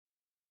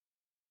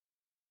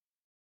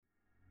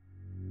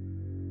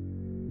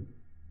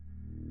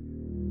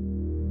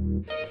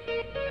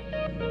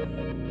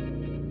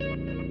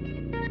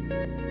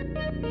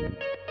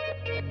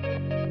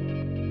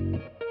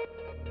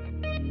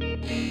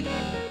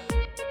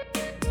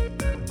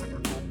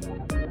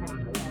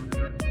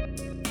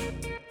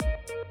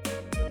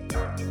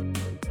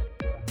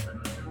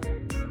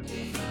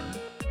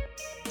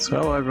So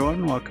hello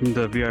everyone, welcome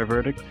to VR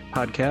Verdict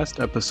Podcast,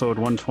 episode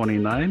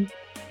 129,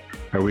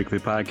 our weekly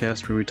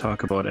podcast where we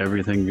talk about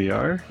everything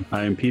VR.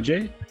 I am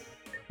PJ.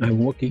 I'm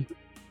Wookie.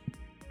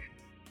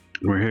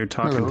 We're here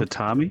talking Hello. to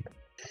Tommy.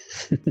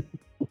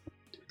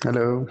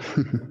 Hello.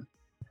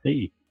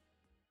 Hey.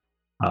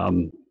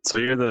 So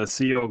you're the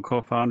CEO and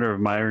co-founder of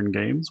Myron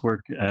Games,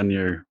 and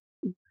you're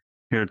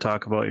here to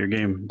talk about your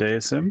game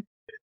Deisim.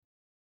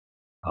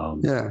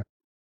 Yeah.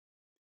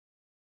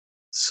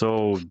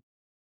 So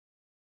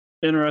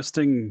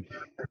interesting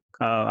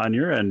on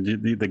your end.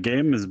 The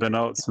game has been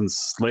out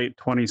since late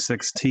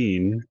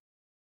 2016.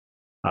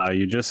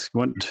 You just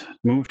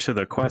moved to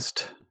the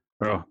Quest,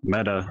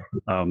 Meta,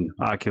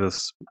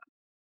 Oculus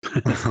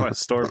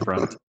Quest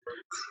storefront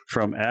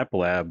from App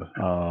Lab.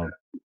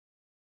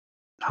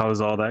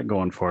 How's all that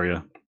going for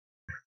you?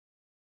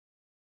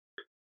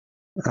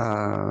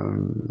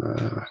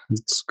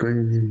 It's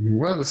going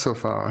well so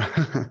far.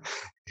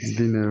 It's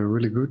been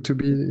really good to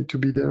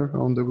be there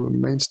on the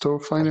main store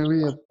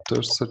finally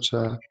after such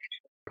a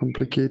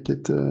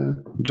complicated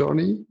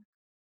journey.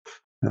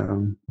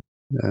 And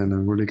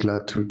I'm really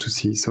glad to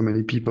see so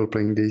many people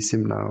playing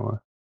Deisim now.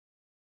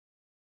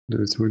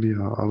 There's really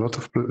a lot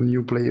of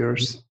new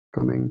players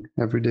coming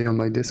every day on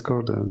my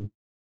Discord, and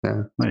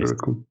yeah, it's Nice. very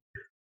cool.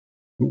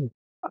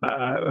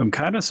 I'm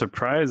kind of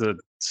surprised it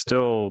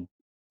still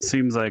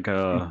seems like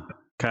a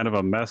kind of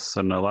a mess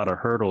and a lot of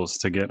hurdles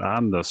to get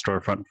on the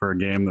storefront for a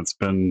game that's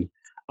been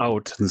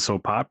out and so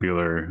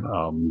popular.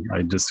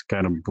 I just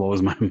kind of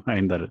blows my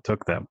mind that it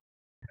took that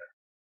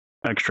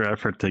extra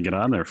effort to get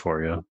on there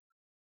for you.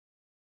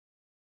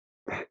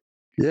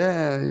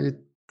 Yeah, it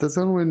has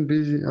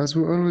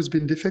always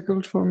been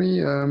difficult for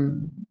me.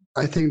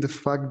 I think the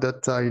fact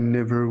that I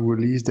never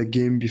released a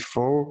game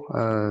before,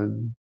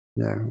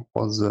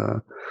 was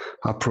a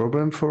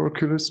problem for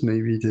Oculus.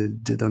 Maybe they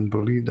didn't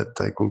believe that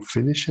I could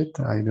finish it.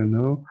 I don't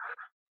know.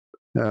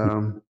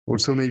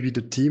 Also, maybe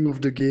the team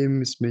of the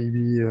game is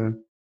maybe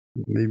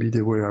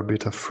they were a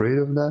bit afraid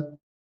of that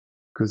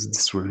because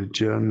it's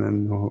religion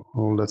and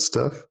all that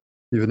stuff.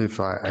 Even if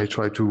I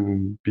try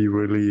to be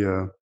really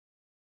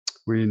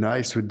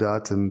nice with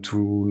that and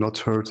to not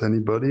hurt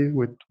anybody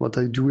with what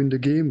I do in the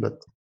game,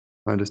 but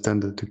I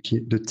understand that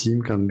the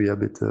team can be a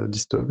bit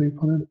disturbing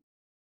for them.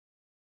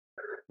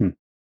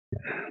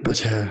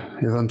 But yeah,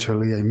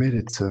 eventually I made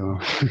it, so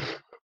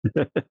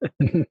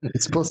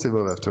it's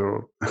possible after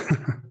all.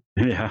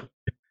 Yeah.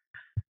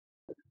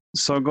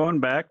 So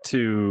going back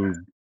to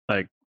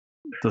like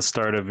the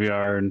start of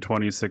VR in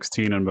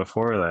 2016 and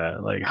before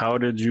that, like how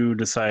did you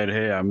decide,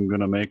 hey, I'm going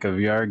to make a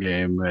VR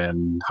game,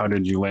 and how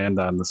did you land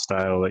on the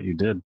style that you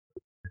did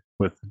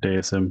with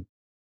Deisim?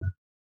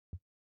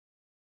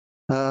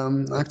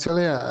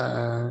 Actually,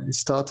 it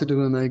started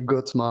when I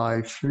got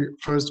my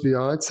first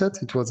VR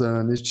headset. It was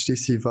an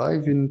HTC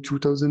Vive in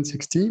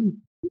 2016.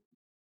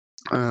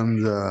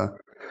 And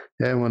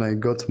when I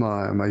got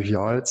my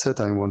VR headset,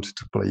 I wanted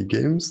to play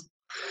games.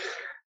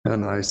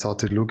 And I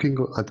started looking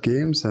at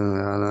games.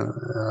 And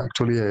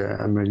actually,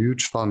 I'm a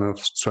huge fan of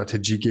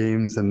strategy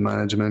games and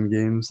management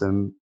games.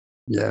 And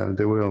yeah,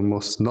 there were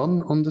almost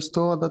none on the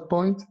store at that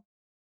point.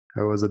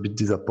 I was a bit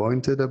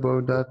disappointed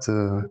about that.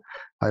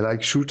 I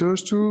like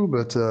shooters too,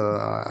 but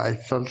I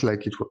felt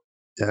like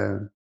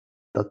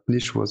that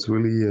niche was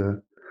really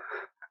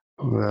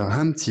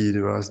empty.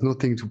 There was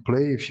nothing to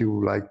play if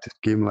you liked a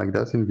game like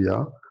that in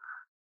VR.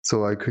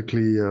 So I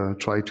quickly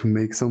tried to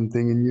make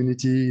something in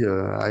Unity.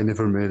 I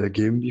never made a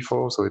game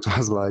before, so it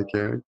was like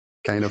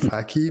kind of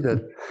hacky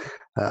that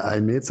I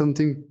made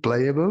something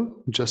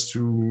playable just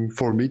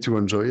for me to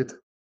enjoy it.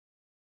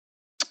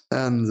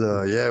 And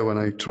when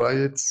I tried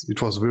it,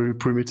 it was very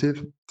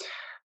primitive.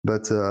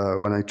 But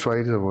when I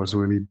tried it, I was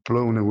really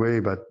blown away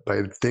by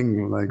the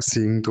thing, like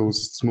seeing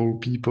those small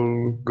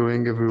people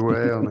going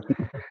everywhere. And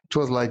it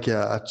was like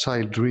a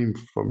child dream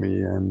for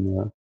me.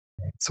 And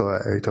so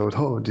I thought,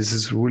 oh, this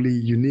is really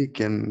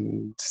unique.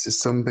 And this is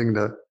something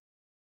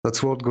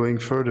that's worth going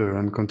further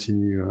and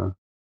continue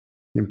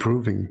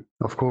improving.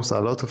 Of course, a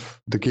lot of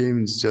the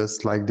games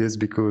just like this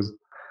because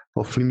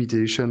of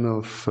limitation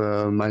of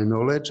my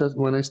knowledge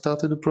when I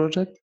started the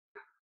project.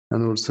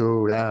 And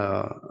also,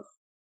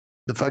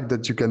 the fact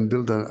that you can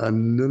build an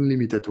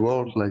unlimited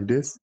world like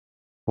this,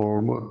 or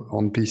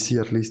on PC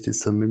at least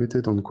it's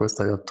unlimited. On Quest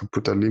I had to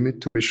put a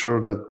limit to be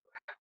sure that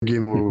the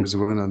game always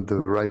run at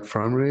the right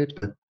frame rate.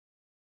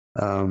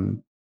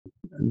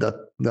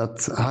 But,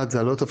 that adds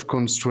a lot of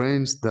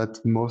constraints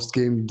that most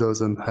game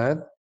doesn't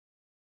have.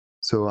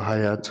 So I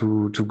had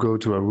to go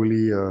to a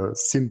really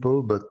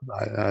simple but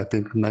I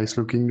think nice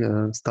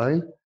looking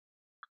style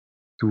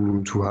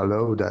to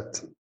allow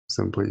that.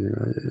 Simply,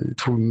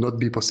 it will not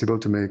be possible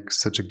to make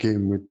such a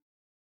game with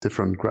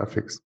different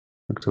graphics,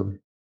 actually.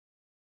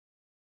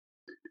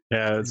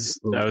 Yeah,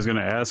 I was going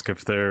to ask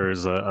if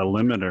there's a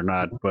limit or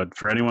not, but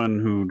for anyone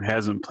who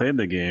hasn't played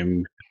the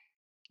game,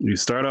 you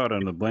start out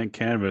on a blank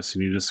canvas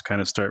and you just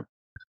kind of start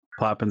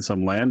plopping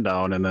some land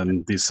down, and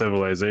then these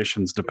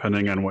civilizations,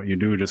 depending on what you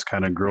do, just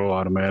kind of grow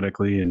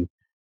automatically and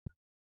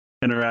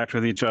interact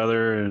with each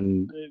other,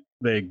 and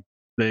they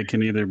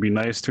can either be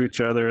nice to each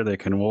other, they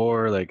can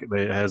war, like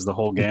it has the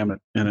whole gamut,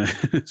 and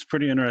it's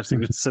pretty interesting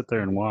to sit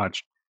there and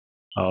watch.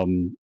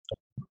 Um,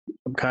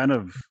 I'm kind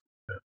of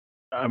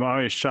I'm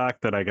always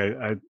shocked that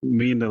I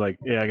mean to like,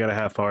 yeah, I got a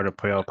half hour to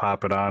play, I'll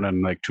pop it on,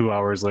 and like 2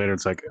 hours later,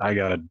 it's like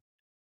I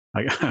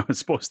was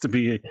supposed to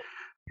be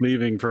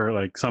leaving for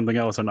like something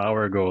else an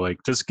hour ago. Like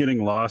just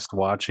getting lost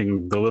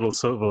watching the little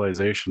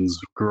civilizations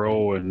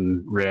grow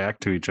and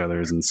react to each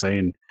other is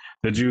insane.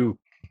 Did you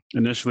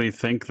initially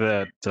think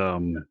that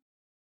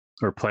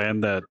or plan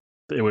that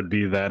it would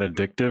be that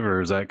addictive, or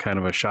is that kind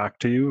of a shock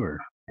to you? Or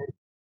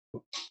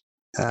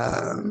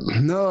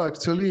No,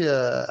 actually,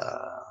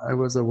 I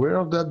was aware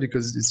of that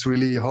because it's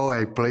really how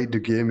I played the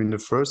game in the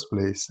first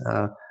place.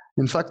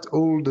 In fact,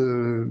 all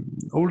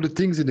the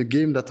things in the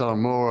game that are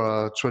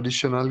more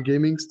traditional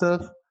gaming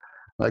stuff,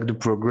 like the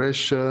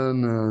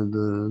progression,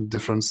 the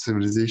different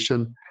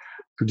civilization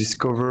to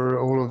discover,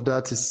 all of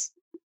that is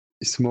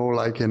more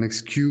like an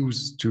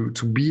excuse to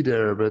be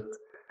there. But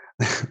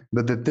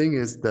but the thing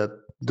is that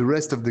the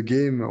rest of the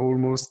game,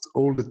 almost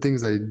all the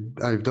things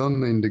I've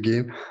done in the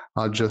game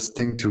are just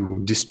things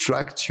to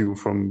distract you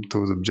from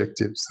those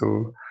objectives.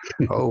 So,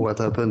 oh, what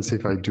happens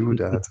if I do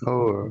that?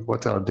 Oh,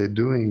 what are they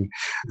doing?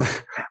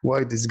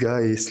 Why this guy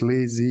is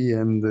lazy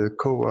and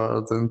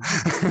coward? And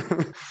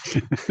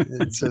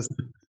it's just,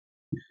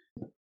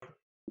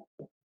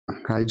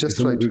 I As just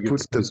try someone to who put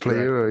gets the distracted,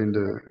 player in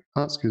the.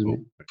 Oh, excuse me.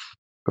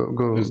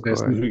 Go as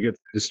someone ahead. who gets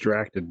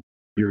distracted,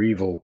 you're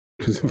evil.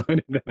 Because if I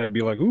did that, I'd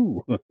be like,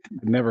 ooh, I'd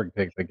never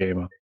take the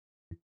game up.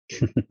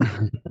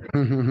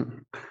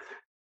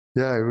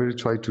 Yeah, I really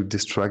try to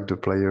distract the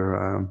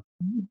player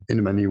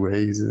in many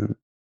ways.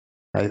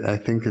 I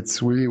think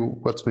it's really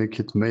what makes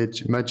it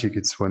magic.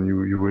 It's when you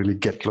really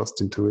get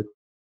lost into it.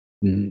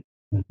 Mhm.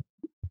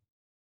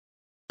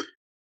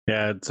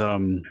 yeah,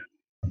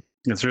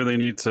 it's really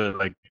neat to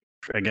like,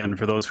 again,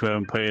 for those who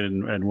haven't played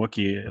and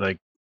Wookiee, like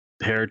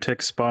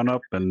heretics spawn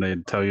up and they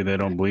tell you they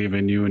don't believe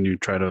in you, and you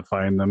try to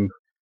find them.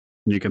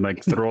 You can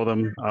like throw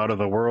them out of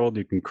the world.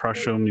 You can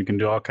crush them. You can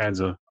do all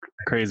kinds of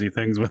crazy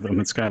things with them.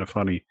 It's kind of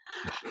funny,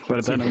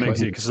 but then it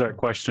makes you start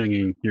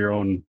questioning your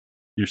own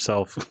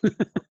yourself.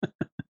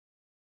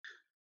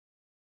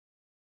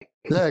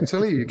 Yeah,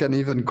 actually, you can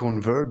even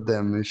convert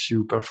them if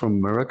you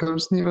perform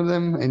miracles near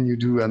them and you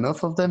do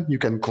enough of them. You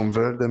can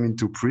convert them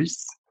into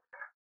priests.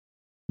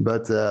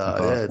 But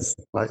yeah, it's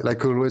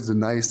like always the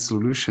nice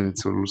solution.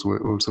 It's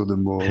also the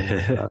more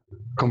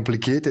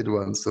complicated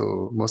one.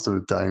 So most of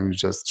the time, you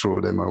just throw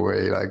them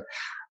away like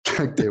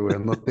they were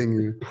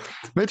nothing.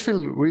 But it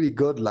feels really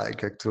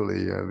godlike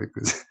actually,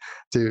 because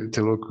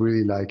they look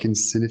really like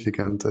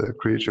insignificant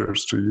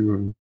creatures to you.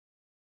 And,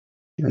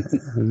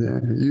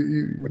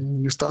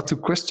 you start to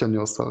question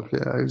yourself.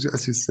 Yeah,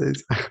 as you said,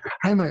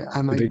 am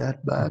I They-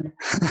 that bad?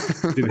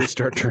 Do they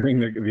start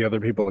turning the other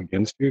people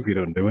against you if you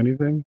don't do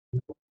anything?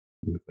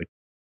 Like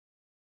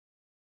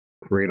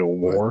create a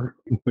war,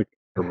 like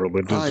a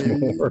religious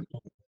war.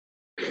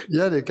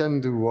 Yeah, they can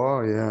do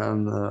war. Yeah,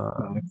 and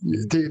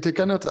they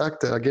cannot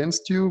act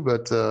against you,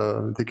 but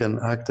they can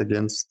act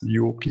against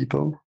your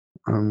people.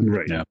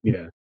 Right. Yeah.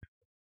 Yeah.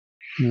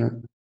 Yeah,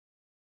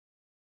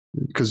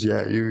 because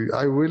yeah,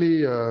 I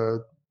really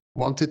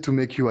wanted to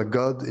make you a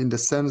god in the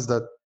sense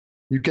that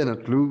you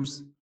cannot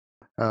lose.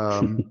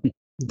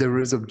 There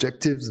is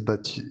objectives,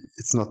 but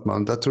it's not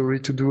mandatory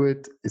to do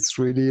it. It's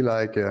really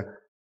like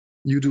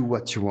you do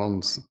what you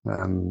want,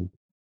 and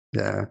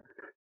yeah,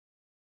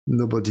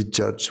 nobody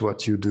judge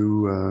what you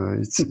do.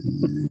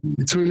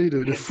 It's really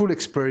the full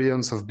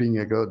experience of being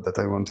a god that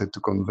I wanted to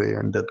convey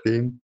in that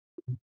game.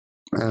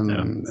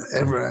 And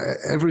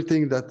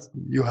everything that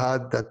you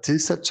had that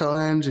is a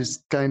challenge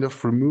is kind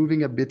of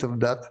removing a bit of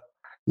that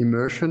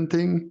immersion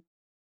thing.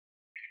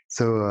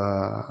 So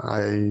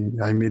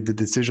I made the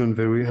decision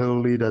very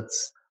early that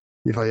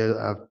if I have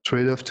a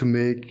trade-off to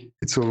make,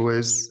 it's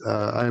always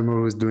I'm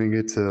always doing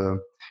it in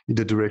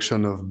the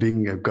direction of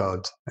being a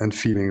god and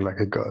feeling like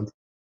a god.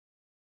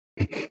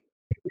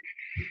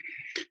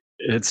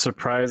 It's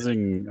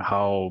surprising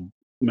how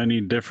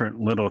many different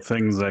little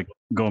things, like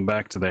going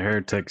back to the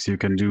heretics, you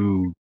can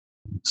do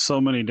so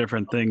many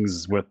different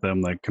things with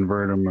them, like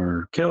convert them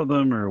or kill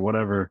them or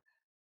whatever.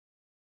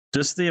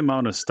 Just the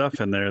amount of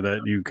stuff in there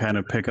that you kind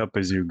of pick up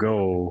as you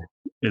go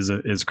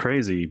is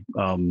crazy.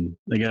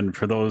 Again,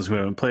 for those who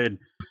haven't played,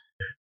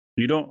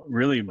 you don't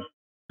really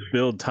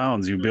build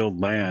towns, you build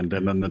land,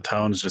 and then the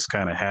towns just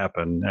kind of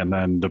happen. And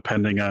then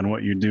depending on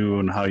what you do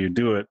and how you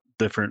do it,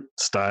 different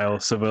style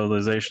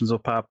civilizations will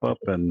pop up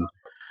and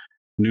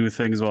new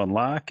things will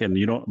unlock, and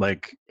you don't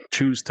like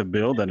choose to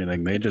build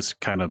anything. They just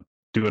kind of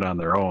do it on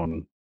their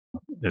own.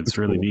 It's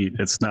really Cool. neat.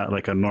 It's not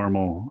like a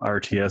normal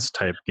RTS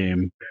type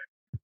game.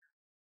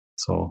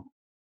 So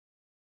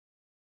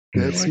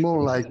Yeah, it's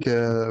more like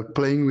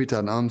playing with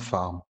an ant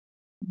farm.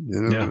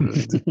 You know, Yeah.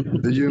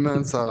 the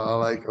humans are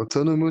like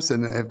autonomous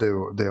and have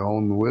their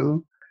own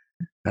will.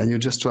 And you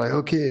just try,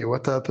 okay,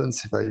 what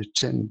happens if I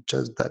change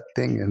just that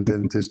thing? And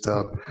then they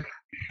start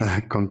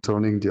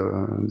controlling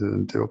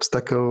the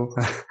obstacle.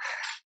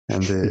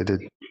 And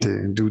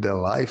they do their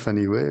life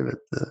anyway,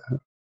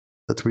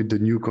 but with the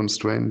new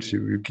constraints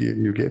you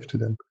gave to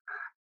them.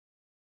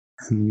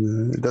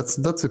 And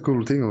that's a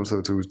cool thing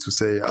also to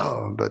say,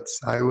 oh, but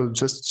I will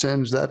just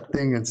change that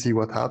thing and see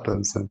what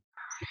happens. And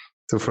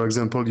so, for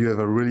example, you have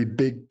a really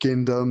big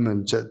kingdom,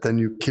 and then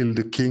you kill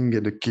the king,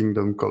 and the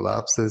kingdom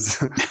collapses.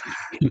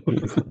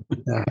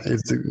 Yeah,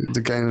 it's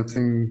the kind of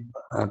thing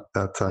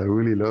that I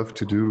really love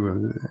to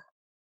do.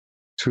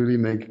 To really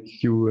make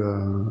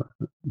you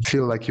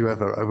feel like you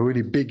have a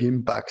really big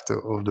impact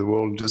of the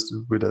world just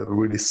with a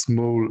really a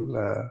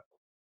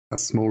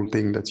small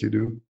thing that you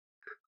do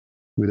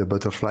with a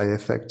butterfly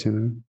effect, you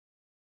know.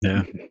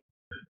 Yeah.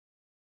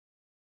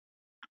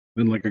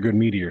 Been like a good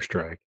meteor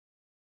strike.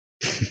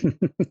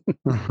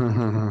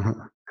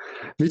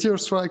 Meteor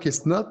Strike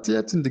is not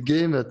yet in the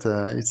game, but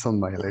it's on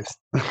my list.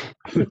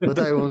 But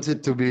I want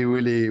it to be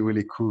really,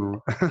 really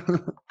cool.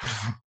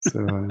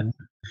 So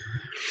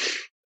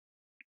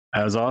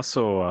I was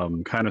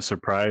also kind of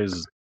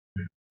surprised.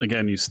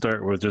 Again, you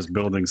start with just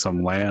building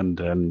some land,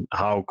 and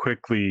how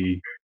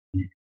quickly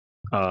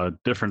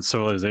different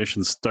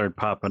civilizations started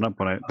popping up.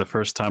 The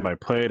first time I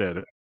played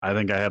it, I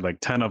think I had like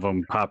 10 of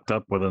them popped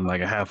up within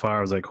like a half hour.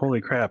 I was like,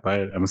 holy crap!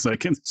 I was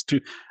like, it's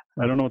too.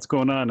 I don't know what's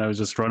going on. I was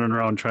just running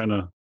around trying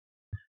to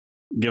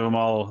give them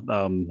all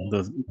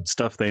the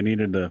stuff they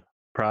needed to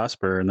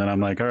prosper, and then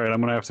I'm like, all right,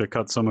 I'm gonna have to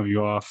cut some of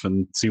you off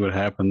and see what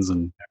happens.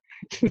 And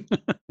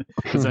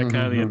is that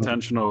kind of the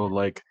intentional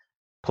like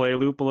play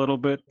loop a little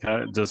bit?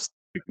 Kind of just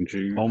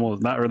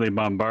almost not really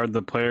bombard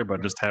the player,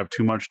 but just have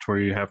too much to where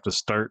you have to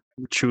start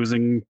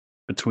choosing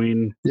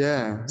between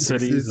yeah,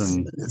 cities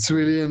and it's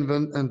really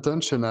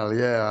intentional.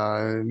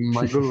 Yeah,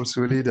 my goal was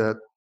really that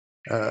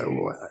uh,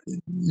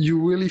 you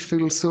really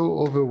feel so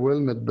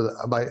overwhelmed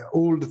by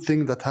all the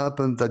things that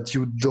happen that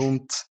you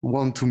don't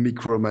want to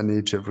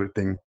micromanage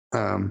everything.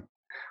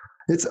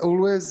 It's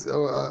always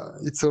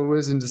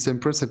in the same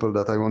principle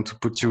that I want to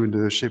put you in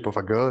the shape of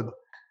a god,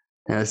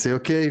 and I say,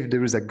 okay, if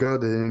there is a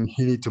god and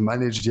he need to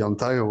manage the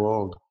entire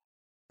world,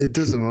 it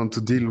doesn't want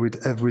to deal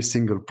with every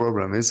single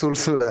problem. It's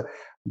also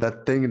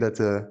that thing that,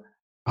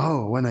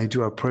 oh, when I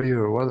do a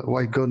prayer,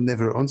 why God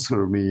never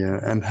answer me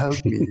and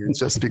help me? It's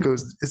just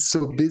because it's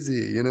so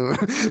busy, you know.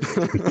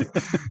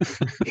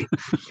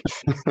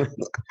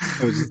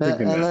 I was just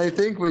thinking And that. I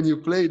think when you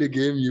play the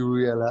game, you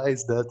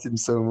realize that in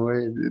some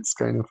way. It's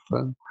kind of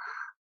fun.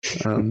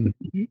 Um,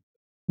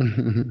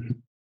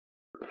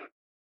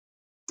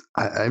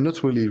 I'm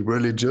not really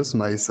religious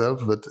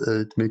myself, but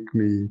it makes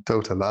me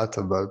thought a lot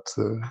about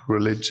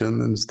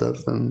religion and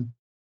stuff and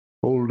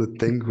all the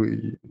things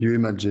you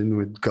imagine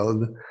with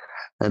God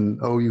and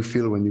how you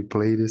feel when you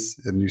play this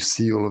and you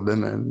see all of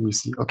them and you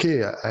see,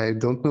 okay, I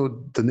don't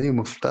know the name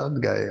of that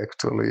guy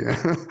actually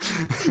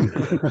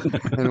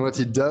and what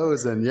he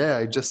does. And yeah,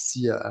 I just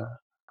see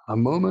a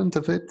moment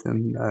of it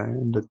and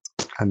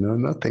I know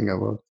nothing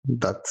about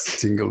that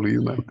single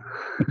human.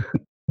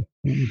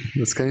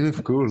 That's kind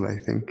of cool, I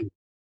think.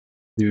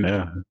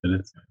 yeah, it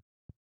is.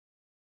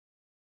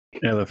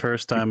 Yeah, the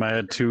first time I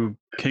had two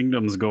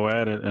kingdoms go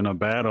at it in a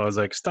battle, I was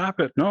like, stop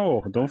it.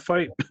 No, don't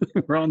fight.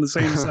 We're on the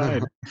same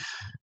side.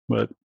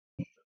 But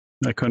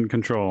I couldn't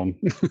control them.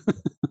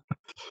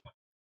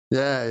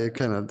 Yeah, you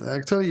cannot.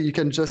 Actually, you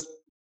can just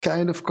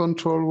kind of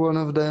control one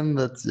of them,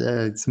 but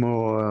yeah, it's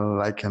more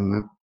like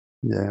an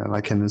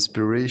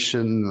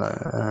inspiration.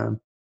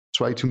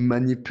 Try to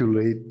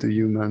manipulate the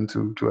human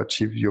to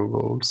achieve your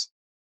goals.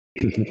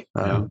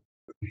 Yeah.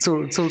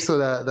 So it's also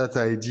that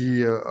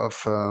idea of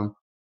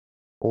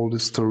all the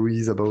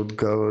stories about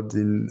God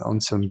in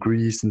ancient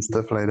Greece and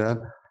stuff like that.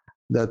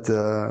 That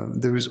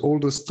there is all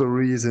the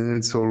stories, and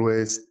it's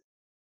always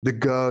the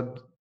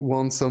god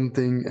wants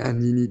something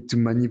and he needs to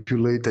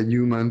manipulate a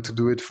human to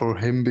do it for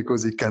him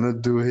because he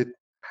cannot do it.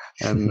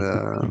 And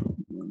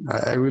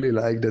I really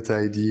like that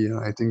idea.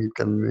 I think it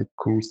can make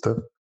cool stuff.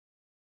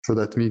 So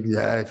that means,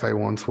 yeah, if I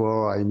want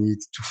war, I need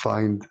to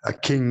find a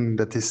king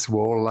that is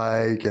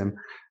warlike and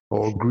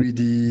or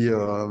greedy,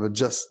 or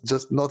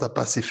just not a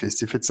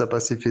pacifist. If it's a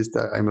pacifist,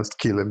 I must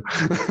kill him.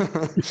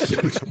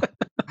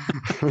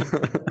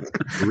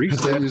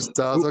 Then you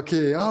start,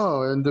 okay,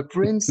 oh, and the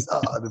prince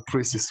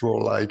is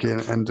warlike,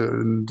 and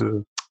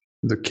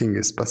the king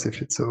is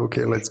pacifist. So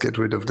okay, let's get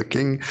rid of the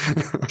king.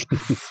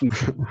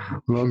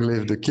 Long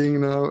live the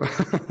king now.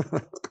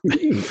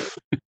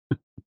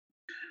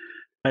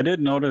 I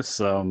did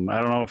notice. I don't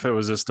know if it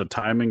was just a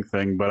timing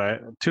thing, but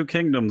two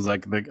kingdoms.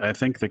 Like I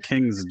think the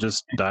kings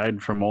just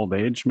died from old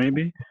age,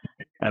 maybe,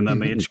 and then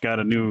they each got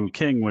a new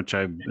king, which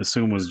I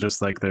assume was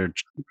just like their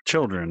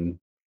children.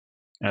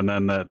 And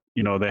then that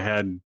they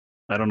had.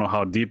 I don't know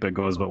how deep it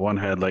goes, but one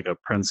had like a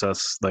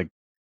princess, like,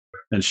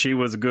 and she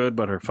was good,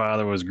 but her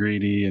father was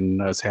greedy,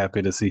 and I was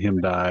happy to see him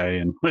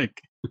die, and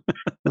like.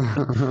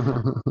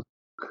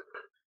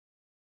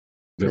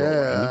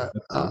 Yeah,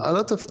 a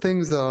lot of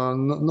things are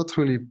not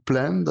really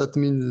planned. That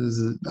means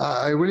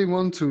I really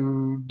want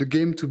the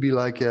game to be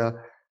like a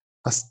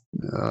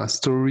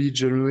story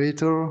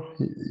generator.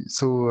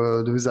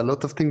 So there is a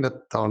lot of things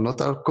that are not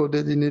hard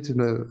coded in it.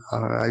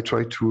 I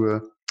try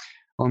to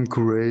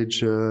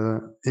encourage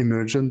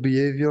emergent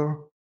behavior.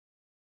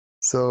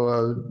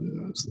 So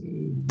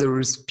there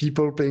is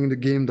people playing the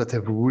game that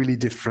have really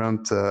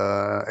different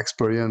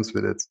experience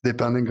with it,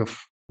 depending of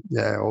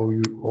how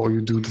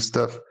you do the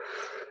stuff.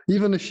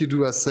 Even if you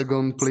do a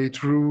second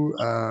playthrough,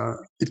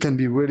 it can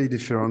be really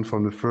different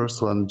from the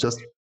first one,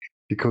 just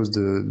because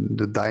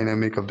the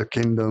dynamic of the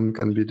kingdom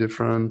can be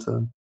different.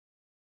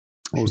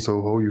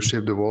 Also, how you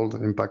shape the world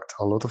impact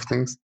a lot of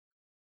things.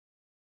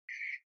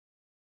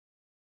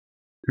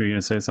 Are you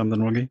gonna say something,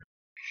 Woogie?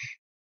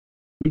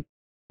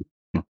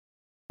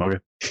 Okay.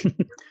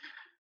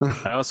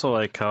 I also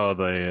like how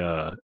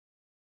the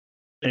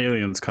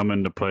aliens come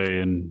into play,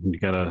 and you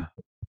gotta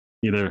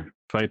either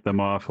fight them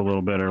off a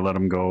little bit or let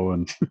them go.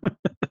 And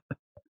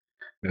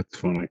That's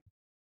funny.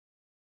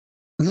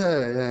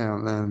 Yeah,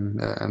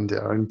 and they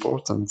are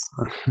important.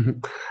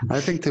 I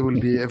think they will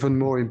be even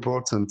more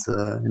important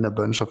in a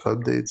bunch of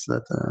updates.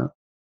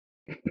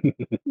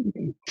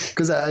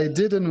 Because I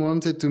didn't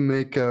want it to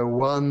make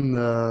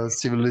one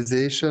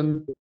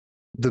civilization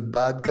the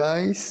bad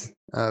guys.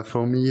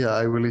 For me,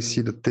 I really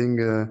see the thing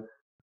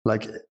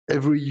like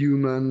every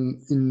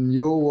human in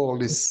your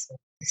world is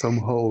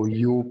somehow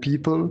your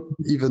people,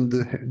 even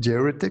the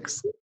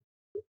heretics.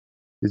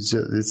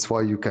 It's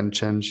why you can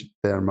change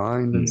their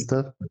mind and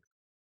stuff.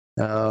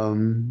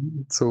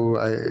 So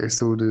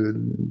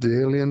the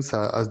aliens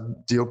are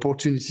the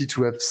opportunity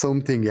to have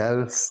something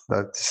else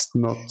that is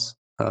not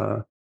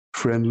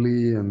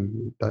friendly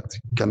and that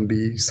can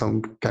be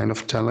some kind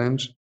of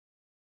challenge.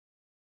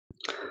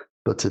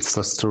 But it's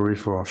a story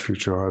for a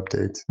future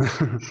update.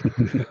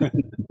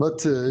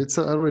 But it's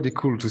already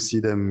cool to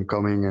see them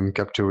coming and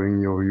capturing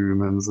your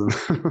humans.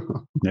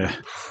 yeah.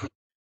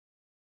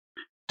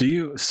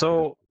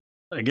 So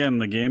again,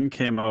 the game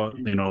came out,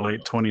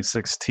 late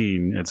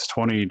 2016. It's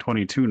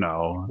 2022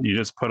 now. You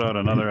just put out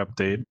another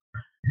update.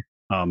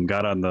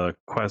 Got on the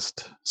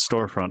Quest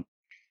storefront.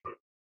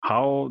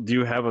 How do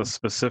you have a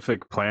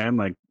specific plan,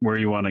 like where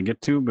you want to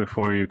get to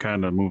before you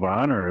kind of move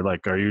on, or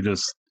like are you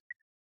just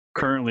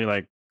currently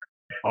like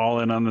all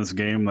in on this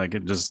game? Like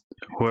it just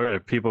where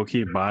if people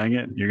keep buying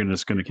it, you're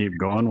just going to keep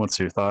going. What's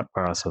your thought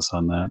process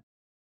on that?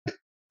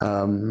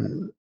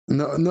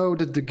 Now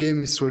that the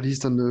game is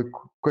released on the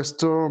Quest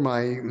Store,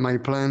 my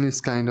plan is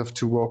kind of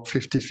to work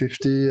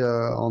 50-50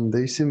 on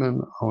Deisim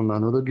and on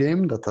another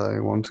game that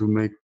I want to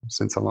make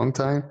since a long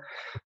time.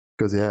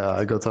 Because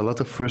I got a lot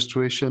of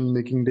frustration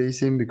making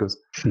Deisim because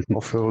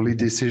of early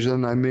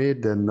decision I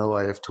made, and now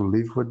I have to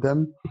live with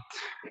them.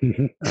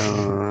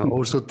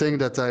 Also think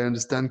that I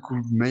understand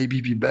could maybe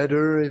be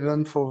better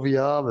even for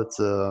VR, but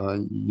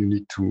you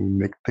need to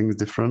make things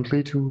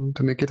differently to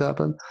make it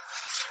happen.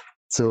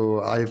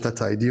 So I have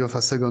that idea of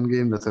a second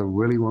game that I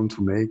really want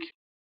to make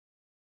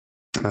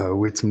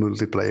with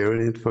multiplayer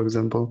in it, for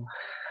example.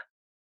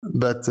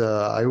 But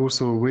I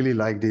also really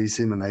like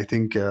Deisim, and I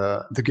think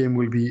the game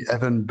will be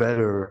even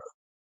better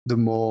the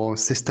more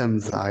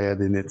systems I add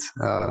in it.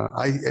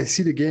 I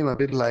see the game a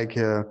bit like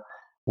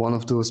one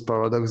of those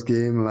paradox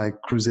games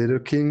like Crusader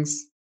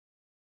Kings.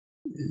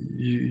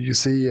 You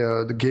see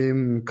the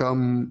game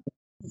come,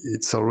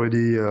 it's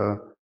already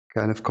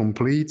kind of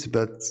complete,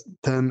 but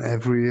then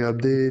every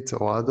update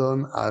or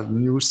add-on add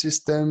new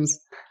systems,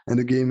 and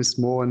the game is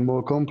more and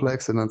more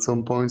complex, and at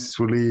some point it's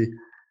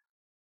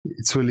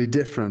really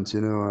different.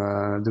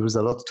 There is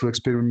a lot to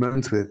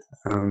experiment with.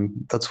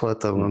 That's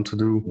what I want to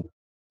do.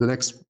 The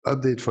next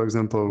update, for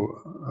example,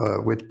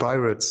 with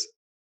pirates,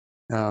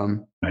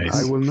 Nice.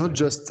 I will not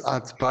just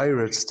add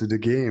pirates to the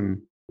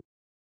game.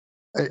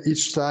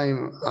 Each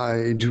time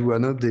I do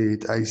an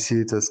update, I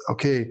see it as,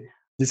 okay,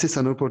 this is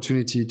an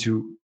opportunity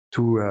to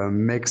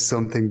make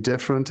something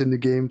different in the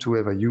game, to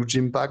have a huge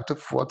impact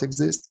of what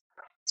exists.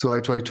 So I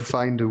try to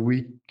find the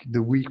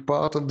weak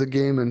part of the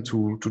game and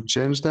to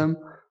change them.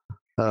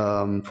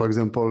 For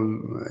example,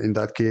 in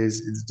that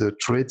case, it's the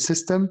trade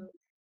system.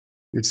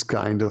 It's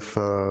kind of,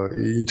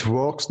 it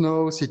works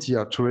now, cities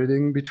are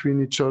trading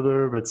between each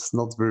other, but it's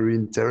not very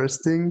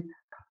interesting.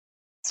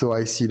 So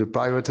I see the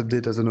pirate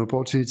update as an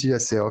opportunity. I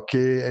say,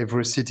 okay,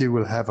 every city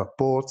will have a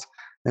port,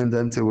 and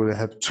then they will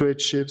have trade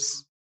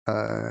ships,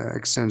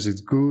 exchange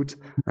is good,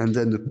 and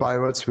then the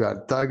pirates will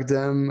attack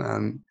them.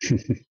 And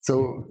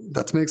so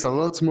that makes a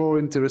lot more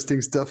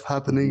interesting stuff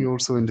happening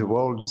also in the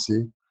world, you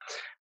see.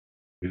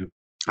 Yeah.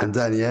 And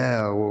then,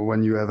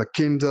 when you have a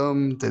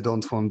kingdom, they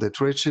don't want the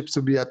trade ships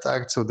to be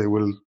attacked, so they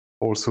will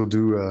also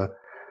do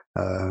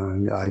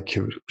like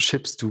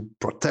ships to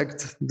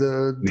protect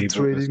the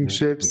trading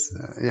ships.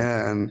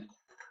 And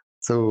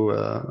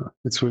so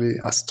it's really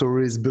a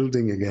story is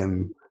building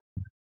again.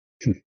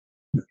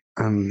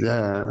 And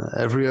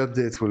every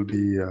update will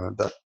be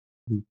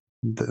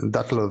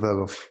that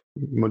level of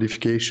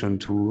modification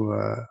to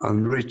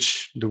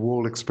enrich the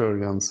whole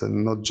experience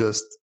and not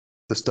just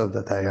the stuff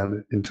that I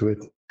add into it.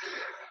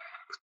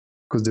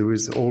 because there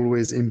is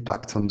always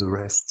impact on the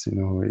rest.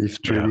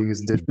 If trading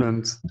is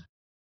different,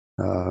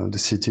 the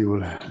city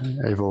will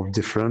evolve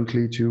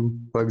differently too.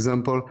 For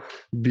example,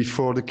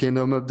 before the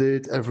kingdom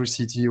update, every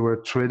city were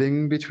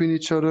trading between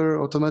each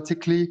other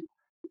automatically.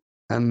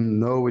 And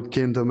now with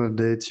kingdom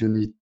update, you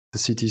need the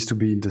cities to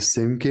be in the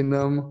same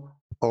kingdom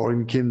or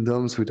in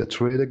kingdoms with a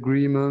trade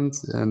agreement.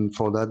 And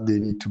for that, they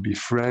need to be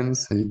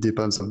friends. And it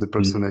depends on the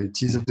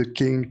personalities of the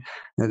king.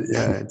 And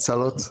yeah, it's a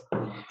lot.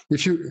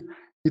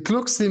 It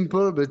looks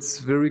simple, but it's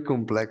very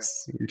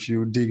complex if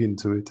you dig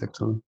into it,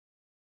 actually.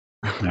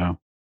 Yeah.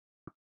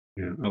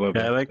 Yeah, I love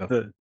Yeah, I that like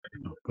stuff.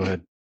 go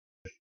ahead.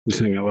 Just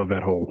saying, I love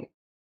that whole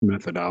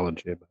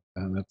methodology about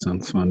that. That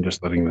sounds fun.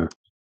 Just letting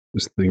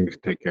this thing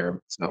take care of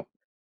itself.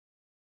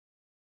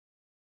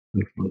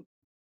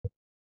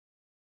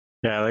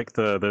 Yeah, I like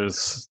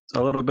there's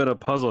a little bit of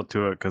puzzle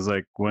to it because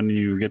like when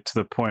you get to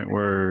the point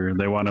where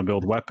they want to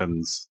build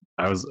weapons,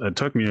 it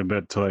took me a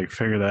bit to like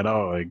figure that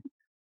out. Like,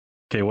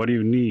 okay, what do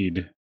you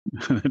need?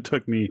 It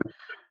took me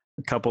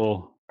a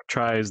couple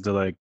tries to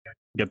like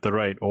get the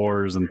right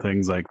ores and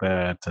things like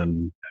that,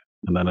 and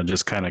then it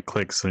just kind of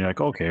clicks, and you're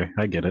like, okay,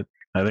 I get it.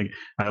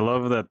 I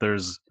love that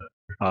there's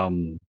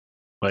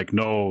like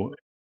no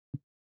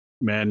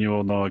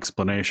manual, no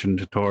explanation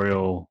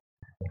tutorial.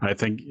 I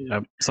think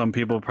some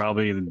people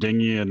probably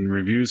ding you in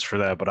reviews for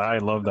that, but I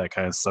love that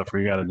kind of stuff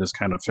where you got to just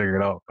kind of figure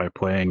it out by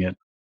playing it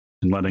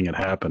and letting it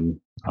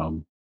happen.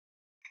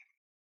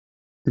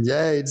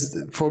 Yeah,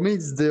 for me,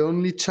 it's the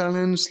only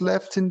challenge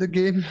left in the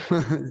game.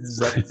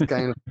 That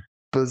kind of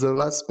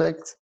puzzle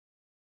aspect.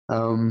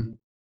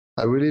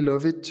 I really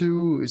love it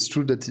too. It's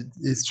true that it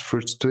is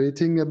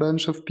frustrating a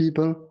bunch of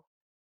people.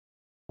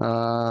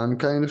 I'm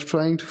kind of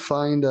trying to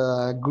find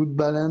a good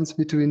balance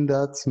between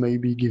that,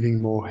 maybe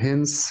giving more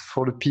hints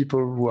for the people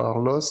who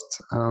are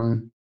lost,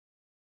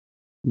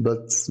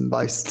 but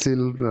by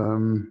still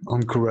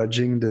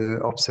encouraging the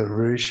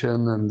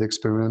observation and the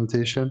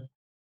experimentation.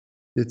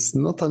 It's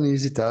not an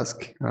easy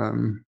task,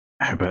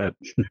 I bet.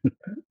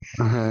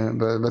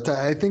 but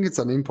I think it's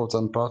an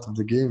important part of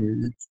the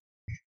game.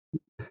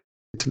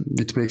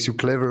 It makes you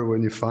clever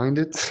when you find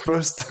it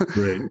first,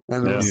 Right.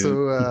 and Yeah.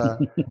 also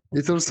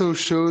it also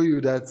shows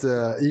you that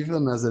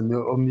even as an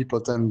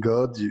omnipotent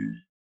god, you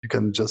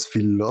can just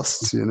feel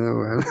lost,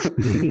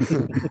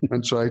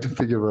 and try to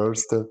figure out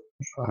stuff.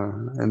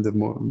 And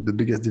the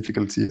biggest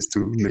difficulty is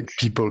to make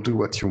people do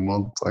what you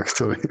want,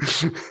 actually.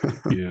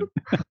 Yeah.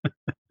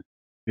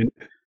 And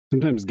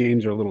sometimes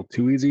games are a little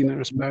too easy in that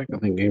respect. I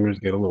think gamers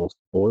get a little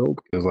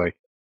spoiled because, like,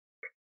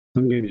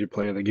 some games you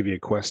play, they give you a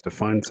quest to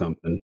find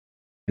something,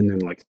 and then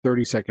like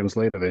 30 seconds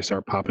later, they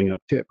start popping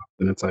up tips,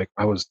 and it's like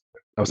I was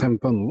having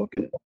fun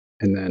looking,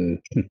 and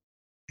then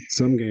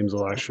some games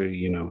will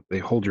actually, they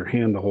hold your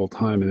hand the whole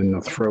time, and then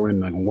they'll throw in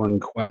like one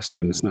quest,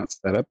 and it's not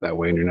set up that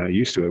way, and you're not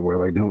used to it, where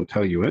they don't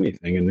tell you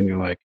anything, and then you're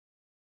like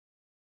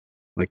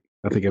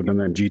I think I've done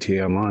that in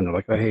GTA Online. They're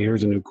like, oh, hey,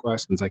 here's a new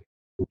quest, and it's like,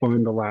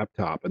 find the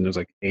laptop, and there's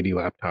like 80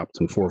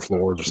 laptops and 4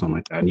 floors or something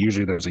like that, and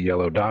usually there's a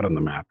yellow dot on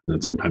the map,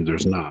 and sometimes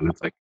there's not, and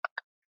it's like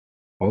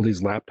all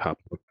these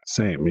laptops look the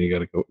same, and you got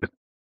to go.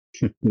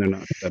 They're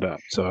not set up,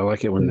 so I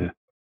like it when the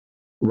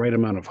right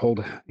amount of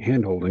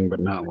hand holding, but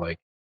not like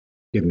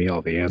give me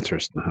all the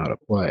answers on how to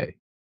play.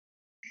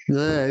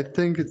 Yeah, I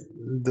think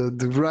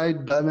the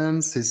right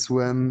balance is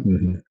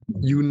when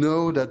you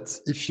know that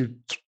if you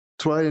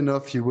try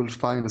enough, you will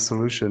find a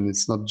solution.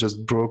 It's not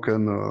just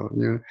broken, or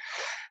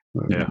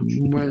Yeah.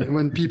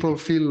 when people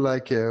feel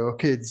like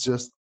okay, it's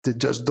just they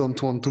just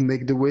don't want to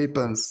make the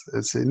weapons.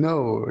 I say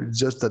no, it's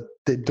just that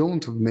they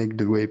don't make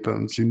the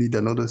weapons. You need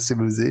another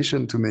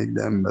civilization to make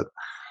them, but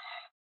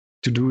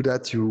to do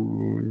that,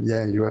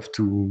 you have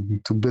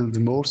to build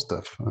more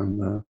stuff.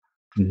 And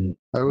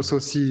I also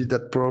see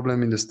that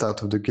problem in the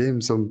start of the game.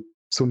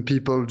 Some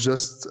people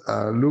just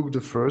look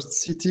the first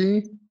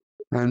city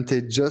and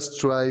they just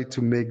try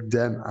to make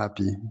them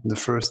happy, the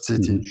first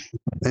city,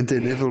 and they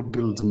never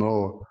build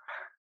more.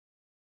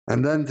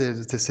 And then they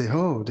say,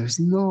 oh, there's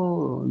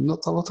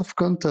not a lot of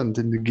content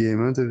in the game.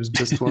 Huh? There's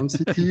just one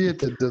city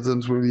that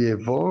doesn't really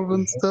evolve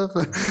and stuff.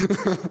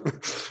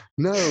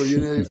 No,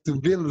 you have to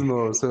build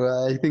more. So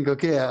I think,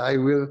 okay, I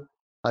will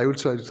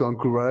try to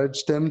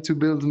encourage them to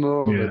build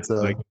more. Yeah,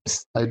 but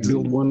I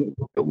build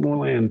more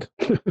land.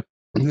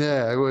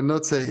 Yeah, I would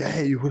not say,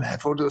 hey, you will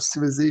have all those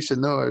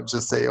civilization. No, I would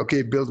just say,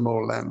 okay, build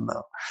more land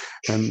now.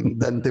 And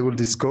then they will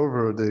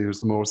discover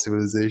there's more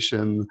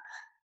civilization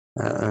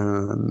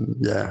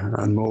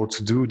and more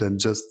to do than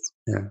just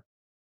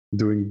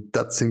doing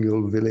that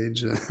single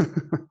village.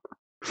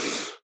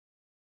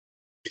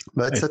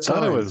 But it's a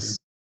challenge.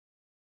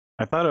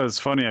 I thought it was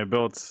funny. I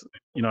built,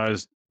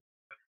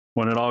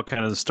 when it all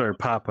kind of started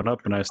popping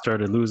up and I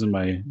started losing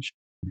my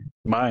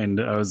mind,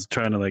 I was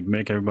trying to like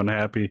make everyone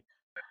happy.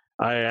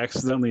 I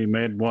accidentally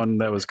made one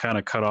that was kind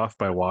of cut off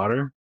by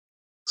water,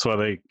 so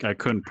I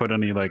couldn't put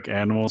any like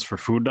animals for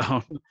food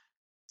down.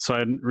 So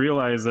I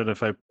realized that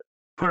if I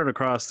put it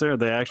across there,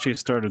 they actually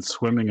started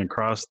swimming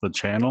across the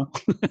channel,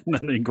 and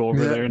then they go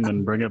over there and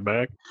then bring it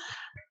back.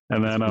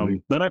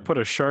 And then I put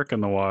a shark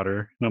in the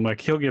water, and I'm like,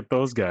 he'll get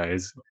those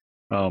guys.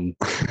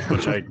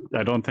 Which I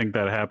don't think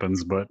that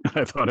happens, but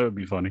I thought it would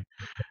be funny.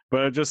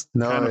 But it's just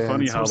No, kind of yeah,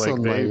 funny it's how also like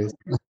on my they. list.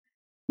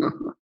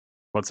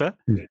 What's that?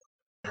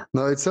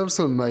 No, it's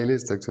also on my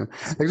list actually.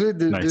 Actually,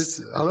 Nice. there's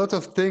a lot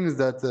of things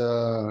that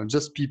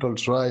just people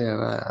try,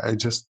 and I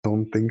just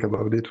don't think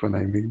about it when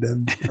I make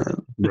them.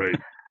 Right.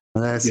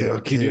 And I say, Yeah,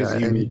 okay, PJ's I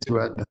unique. need to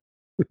add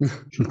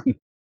that.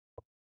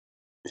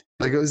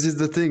 Because this is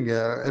the thing.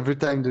 Every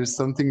time there's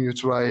something you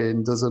try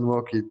and doesn't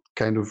work, it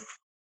kind of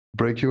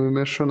break your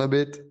immersion a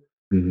bit.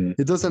 Mhm.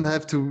 It doesn't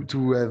have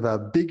to have a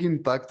big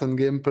impact on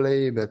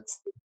gameplay, but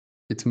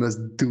it must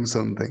do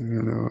something.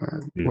 You know,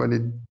 Mm. when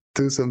it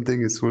do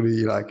something, it's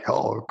really like,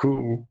 oh,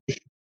 cool.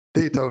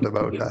 They thought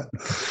about that.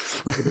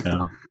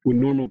 Yeah. When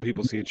normal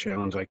people see a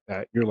challenge like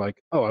that, you're like,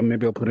 oh,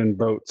 maybe I'll put in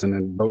boats and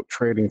a boat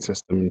trading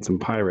system and some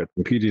pirates.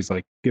 And PG's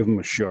like, give them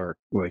a shark.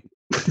 Like,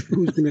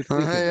 who's gonna think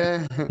of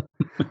that? Yeah.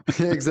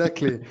 Yeah,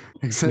 exactly.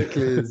 It's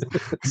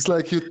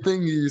like you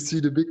think you see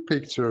the big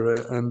picture,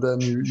 and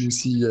then you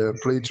see a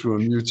playthrough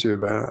on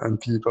YouTube, and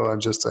people are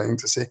just trying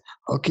to say,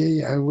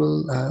 okay, I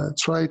will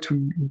try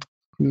to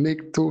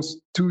make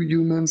those two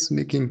humans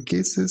making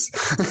kisses.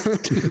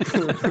 Okay.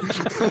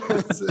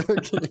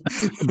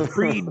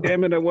 Breed,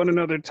 damn it! I want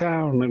another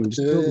town and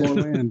just build more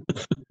land.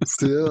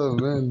 Still,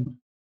 man.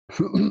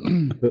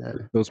 Yeah.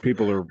 Those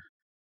people are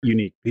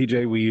unique.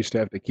 PJ, we used to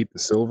have to keep the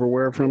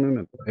silverware from him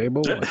at the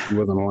table. Like he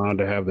wasn't allowed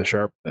to have the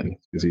sharp things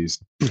because he's.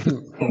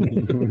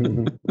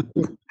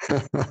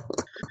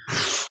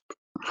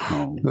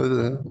 Oh.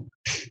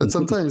 But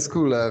sometimes it's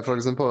cool. For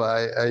example,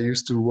 I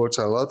used to watch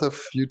a lot of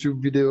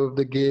YouTube video of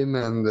the game,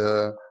 and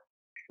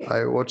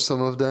I watched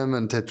some of them,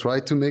 and they try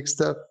to make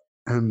stuff.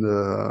 And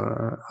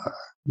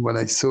when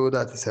I saw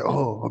that, I said,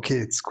 "Oh, okay,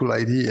 it's a cool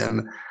idea."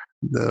 And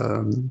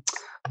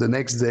the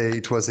next day,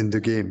 it was in the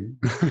game.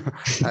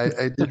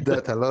 I did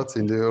that a lot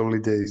in the early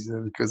days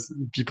because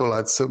people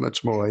had so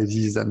much more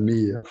ideas than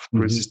me of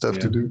crazy stuff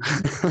to do.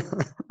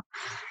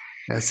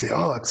 I say,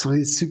 "Oh,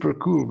 actually, it's super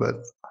cool," but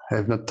I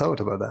have not thought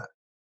about that.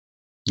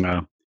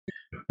 Yeah.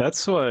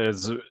 That's what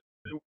is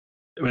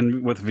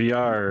when with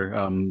VR,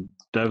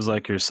 devs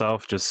like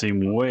yourself just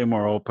seem way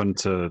more open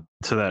to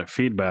that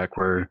feedback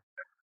where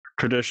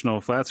traditional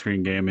flat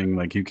screen gaming,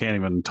 like you can't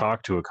even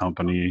talk to a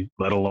company,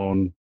 let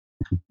alone,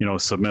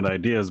 submit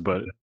ideas.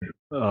 But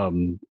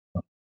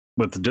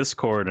with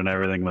Discord and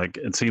everything, like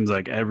it seems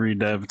like every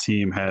dev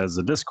team has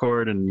a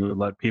Discord and you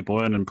let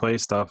people in and play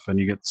stuff and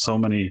you get so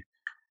many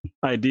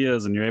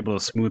ideas and you're able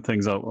to smooth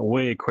things out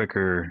way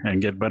quicker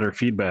and get better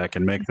feedback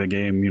and make the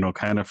game,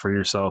 kind of for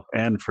yourself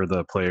and for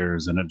the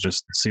players. And it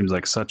just seems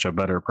like such a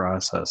better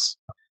process.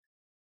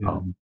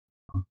 Yeah.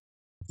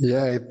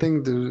 Yeah, I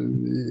think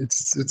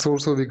it's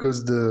also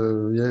because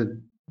the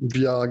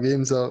VR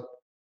games are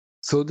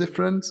so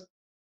different.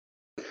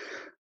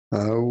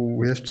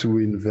 We have to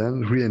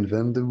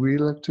reinvent the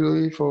wheel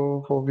actually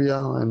for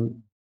VR,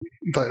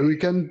 but we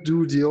can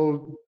do the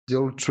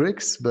old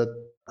tricks. But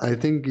I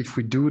think if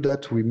we do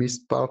that, we miss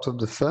part of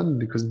the fun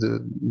because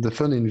the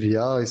fun in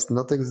VR is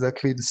not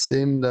exactly the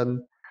same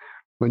than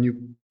when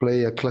you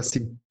play a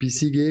classic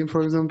PC game,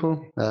 for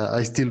example.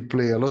 I still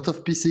play a lot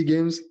of PC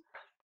games.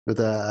 But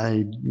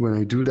when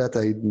I do that,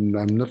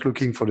 I'm not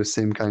looking for the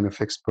same kind of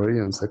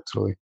experience.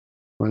 Actually,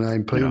 when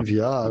I'm playing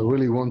VR, I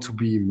really want to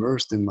be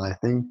immersed in my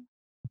thing.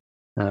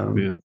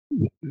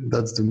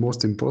 That's the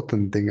most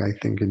important thing I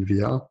think in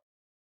VR.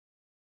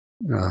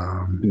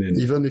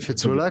 Even if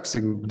it's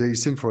relaxing,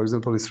 Deisim, for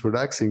example, is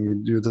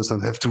relaxing. You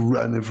doesn't have to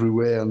run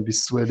everywhere and be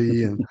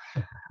sweaty, and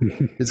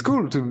it's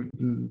cool.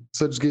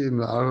 Such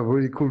games are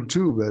really cool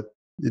too. But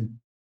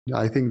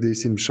I think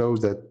Deisim shows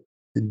that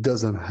it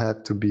doesn't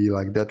have to be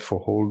like that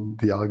for whole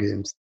VR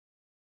games.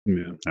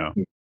 Yeah.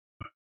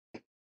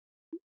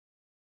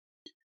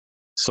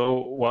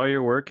 So while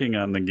you're working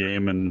on the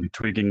game and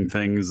tweaking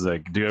things,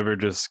 like, do you ever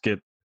just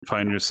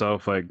find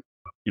yourself like,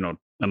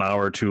 an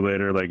hour or two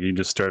later, like you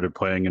just started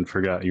playing and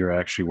forgot you were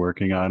actually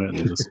working on it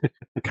and just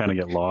kind of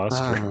get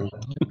lost?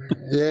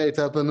 Yeah, it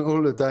happened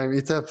all the time.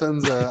 It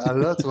happens a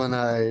lot when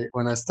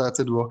I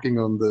started working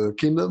on the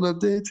Kingdom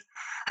update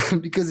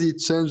because it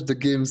changed the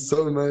game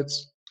so much.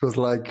 It was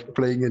like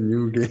playing a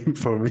new game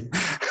for me.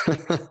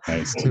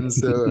 Nice. And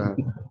so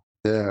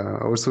yeah,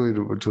 also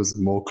it was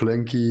more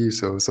clunky,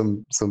 so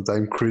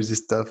sometimes crazy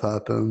stuff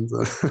happens.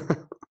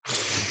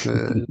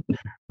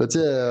 But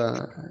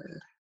yeah,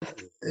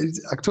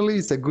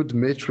 it's a good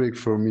metric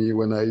for me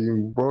when I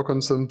work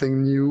on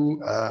something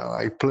new.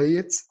 I play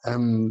it,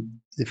 and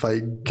if I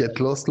get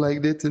lost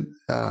like that,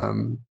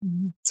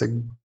 it's a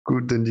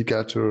good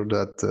indicator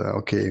that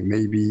okay,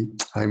 maybe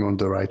I'm on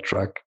the right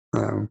track.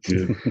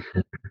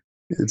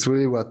 It's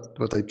really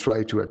what I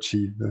try to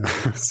achieve.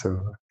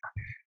 So.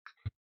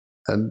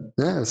 And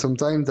yeah,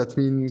 sometimes that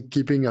means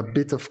keeping a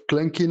bit of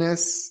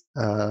clunkiness,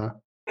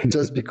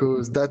 just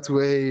because that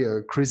way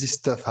crazy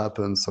stuff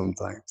happens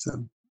sometimes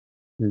and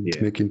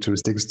make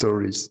interesting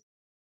stories.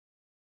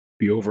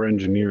 If you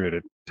over-engineer it,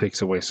 it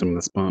takes away some of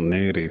the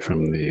spontaneity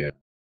from the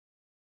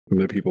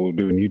people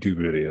doing YouTube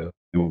videos.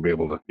 They won't be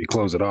able to. You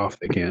close it off,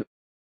 they can't.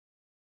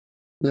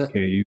 Yeah.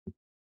 Okay, you.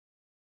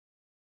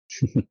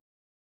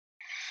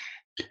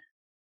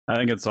 I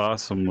think it's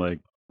awesome. Like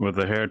with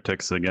the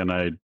heretics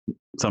again,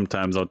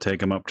 sometimes I'll take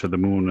them up to the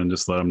moon and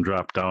just let them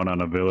drop down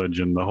on a village,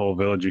 and the whole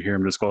village you hear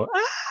them just go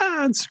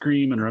ah and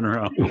scream and run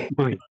around. Oh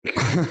my.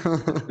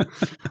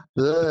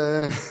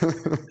 Yeah.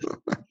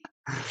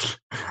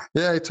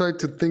 Yeah, I tried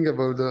to think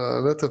about a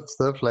lot of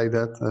stuff like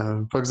that.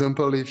 For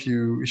example, if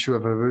you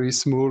have a very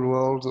small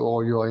world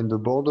or you are in the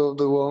border of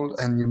the world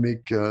and you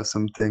make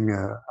something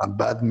a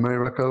bad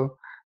miracle,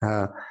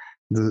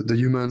 the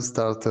humans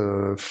start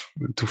to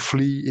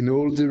flee in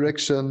all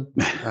direction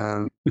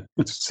and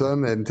to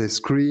sun and they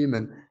scream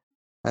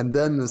and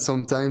then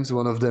sometimes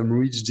one of them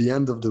reach the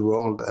end of the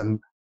world and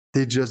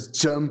they just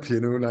jump,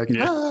 like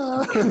Yeah.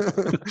 ah!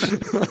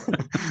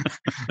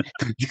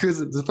 Because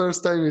the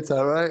first time it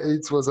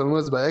was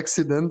almost by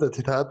accident that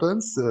it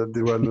happens.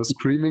 There were no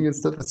screaming and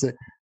stuff. I say,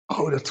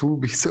 oh, that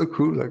would be so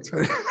cool,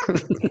 actually.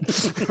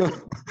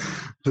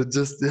 But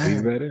just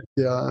Better?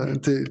 yeah,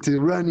 they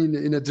run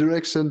in a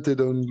direction. They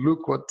don't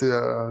look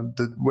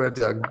where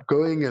they are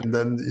going, and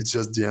then it's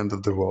just the end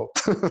of the world.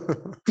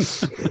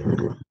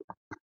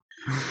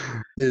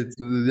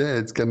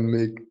 It can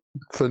make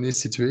funny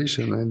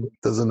situation, and it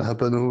doesn't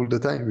happen all the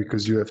time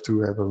because you have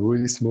to have a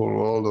really small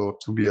world or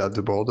to be at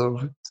the border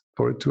of it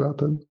for it to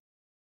happen.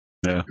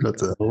 Yeah. But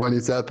when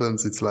it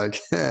happens, it's like,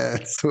 yeah,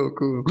 it's so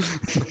cool.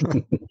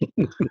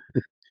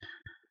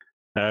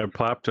 I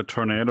plopped a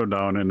tornado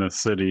down in a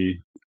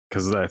city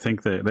because I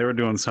think they were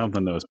doing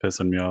something that was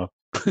pissing me off.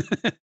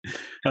 And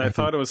I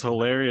thought it was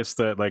hilarious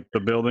that like the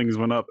buildings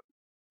went up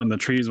and the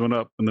trees went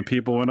up and the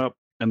people went up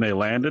and they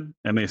landed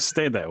and they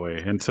stayed that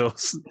way until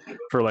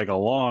for like a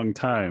long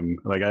time.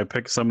 Like I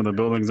picked some of the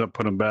buildings up,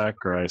 put them back,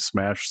 or I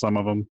smashed some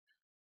of them.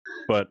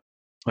 But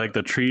like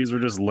the trees were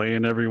just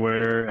laying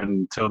everywhere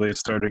until they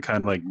started kind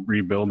of like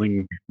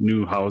rebuilding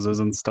new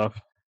houses and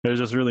stuff. It was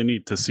just really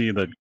neat to see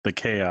the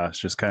chaos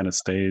just kind of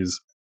stays.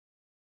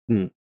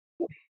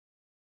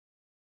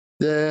 Yeah,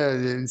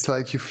 it's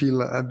like you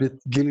feel a bit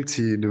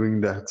guilty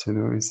doing that,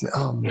 You say,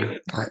 oh, man,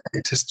 I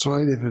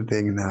destroyed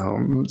everything now.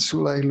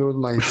 Should I load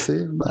my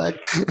save back?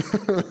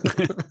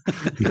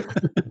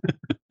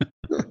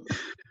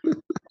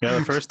 Yeah,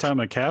 the first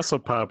time a castle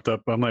popped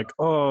up, I'm like,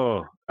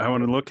 oh, I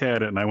want to look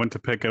at it. And I went to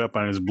pick it up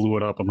and I just blew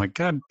it up. I'm like,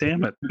 God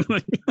damn it.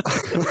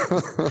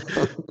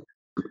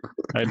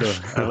 I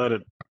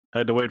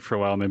had to wait for a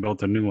while and they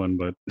built a new one,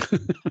 but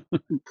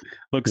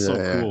looks so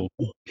cool.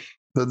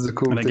 That's the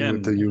cool And thing again,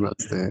 with the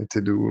humans there,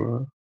 to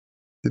do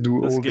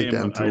this all they game,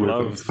 can to I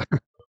love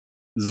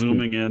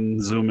zooming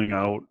in, zooming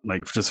out,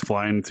 like just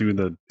flying through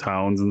the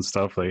towns and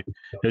stuff. Like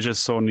it's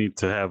just so neat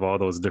to have all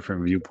those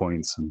different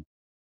viewpoints and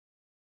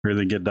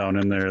really get down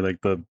in there. Like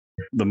the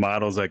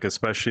models, like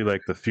especially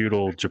like the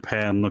feudal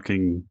Japan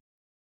looking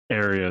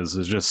areas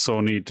is just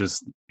so neat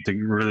just to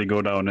really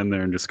go down in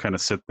there and just kind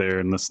of sit there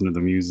and listen to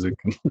the music.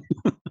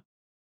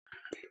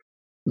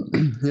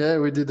 Yeah,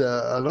 we did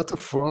a lot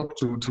of work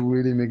to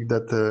really make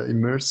that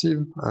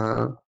immersive,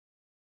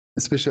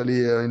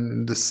 especially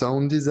in the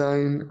sound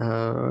design.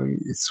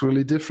 It's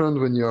really different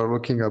when you are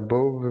looking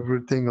above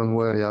everything and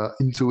where you are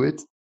into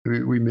it.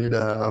 We made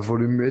a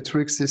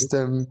volumetric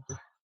system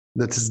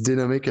that is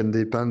dynamic and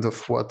depends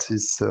of what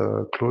is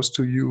close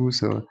to you.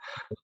 So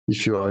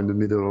if you are in the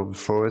middle of the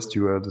forest,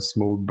 you have the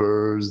small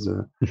birds.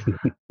 If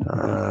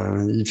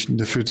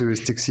the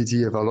futuristic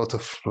city have a lot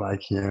of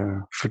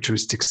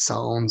futuristic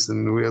sounds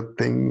and weird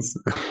things.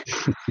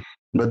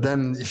 But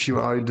then if you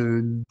are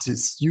in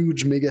this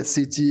huge mega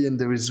city and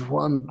there is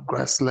one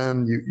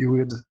grassland, you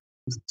hear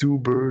two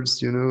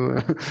birds,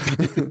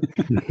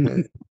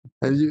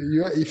 And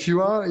if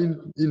you are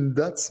in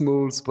that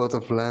small spot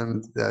of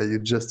land, you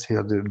just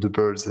hear the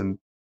birds and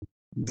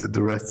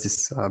the rest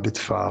is a bit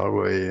far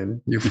away,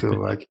 and you feel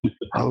like,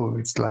 oh,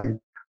 it's like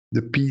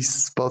the peace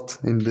spot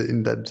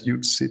in that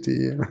huge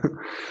city.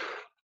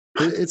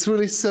 It's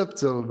really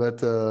subtle,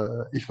 but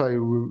if I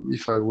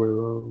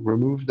will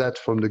remove that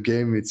from the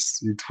game, it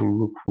will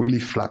look really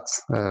flat.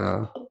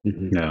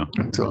 Yeah.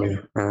 Actually.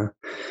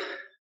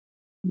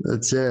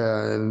 But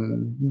yeah,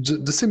 and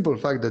the simple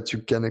fact that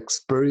you can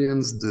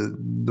experience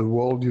the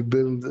world you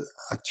build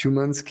at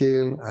human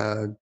scale,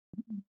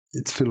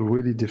 it feels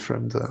really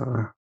different.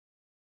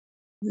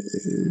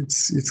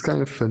 It's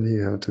kind of funny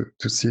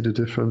to see the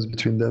difference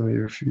between them.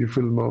 You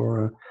feel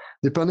more,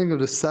 depending on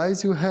the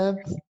size you have,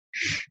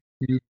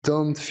 you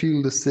don't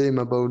feel the same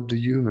about the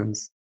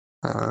humans.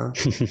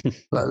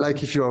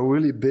 Like if you are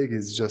really big,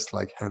 it's just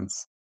like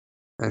hands,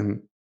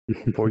 and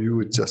for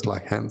you it's just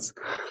like hands.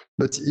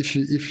 But if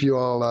you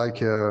are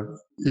like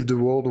if the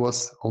world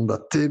was on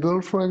that table,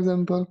 for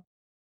example,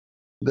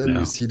 then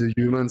you see the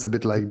humans a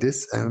bit like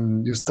this,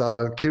 and you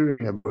start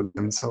caring about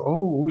them. So,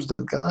 oh, who's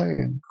that guy?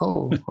 And,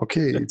 oh,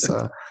 okay, it's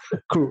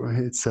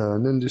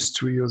an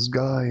industrious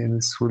guy, and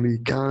it's really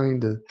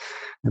kind.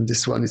 And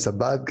this one is a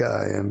bad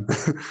guy, and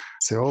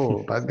say,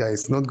 oh, bad guy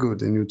is not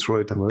good, and you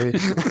throw it away.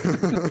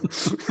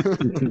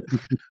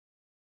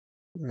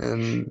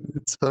 And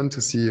it's fun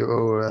to see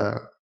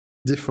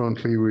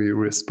differently we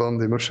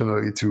respond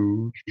emotionally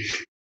to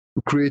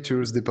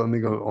creatures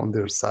depending on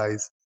their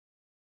size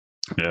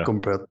Yeah.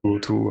 compared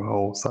to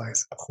our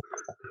size.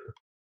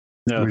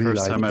 Yeah. The Really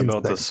first like time I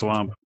built a insects.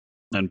 swamp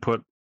and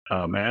put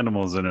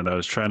animals in it, I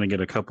was trying to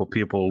get a couple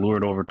people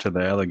lured over to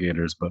the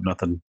alligators, but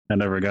nothing. I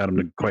never got them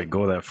to quite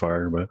go that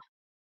far. But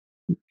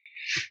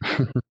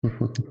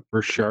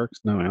First sharks,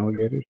 now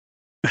alligators.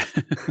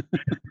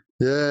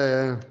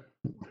 Yeah.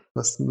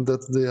 That's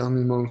the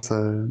animals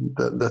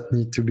that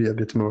need to be a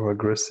bit more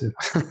aggressive.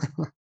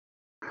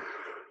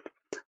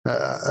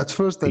 At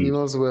first,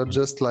 animals were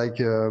just like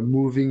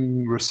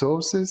moving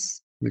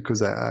resources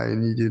because I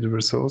needed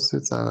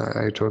resources, and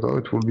I thought, oh,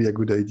 it would be a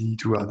good idea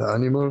to add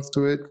animals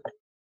to it.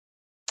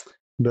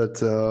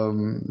 But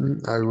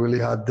I really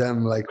had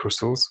them like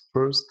resource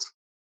first,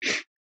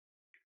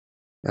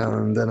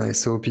 and then I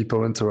saw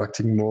people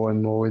interacting more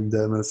and more with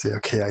them, and say,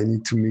 okay, I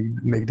need to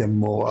make them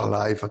more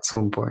alive at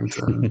some point.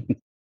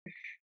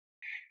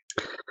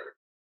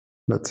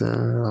 But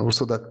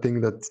also that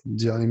thing that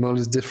the animal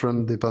is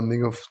different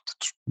depending of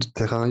the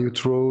terrain you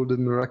throw the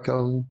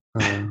miracle.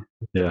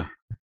 Yeah.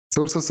 It's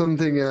also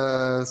something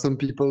some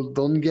people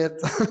don't get,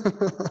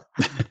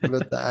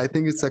 but I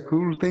think it's a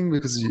cool thing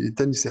because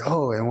then you say,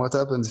 oh, and what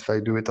happens if I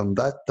do it on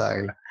that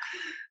tile?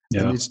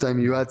 Yeah. And each time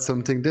you add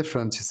something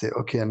different, you say,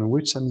 okay, and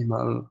which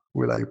animal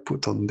will I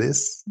put on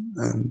this?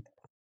 And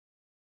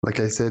like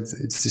I said,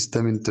 it's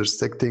system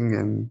intersecting,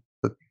 and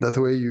that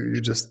way you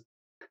just,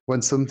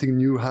 when something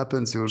new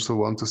happens, you also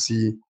want to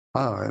see,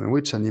 and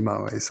which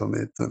animal is on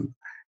it, and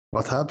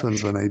what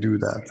happens when I do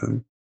that.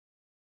 And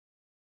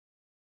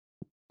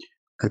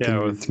I Yeah.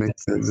 think With it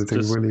makes the thing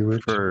just really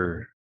rich.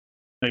 for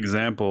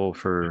example,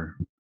 for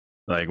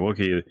like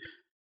Wookiee,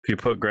 if you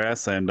put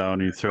grassland down,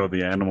 you throw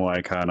the animal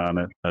icon on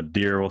it, a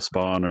deer will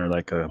spawn or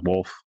like a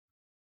wolf.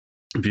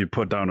 If you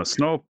put down a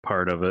snow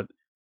part of it,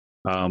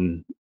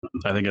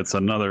 I think it's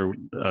another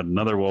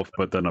wolf,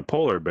 but then a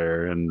polar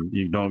bear, and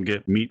you don't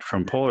get meat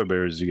from polar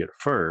bears, you get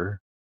fur.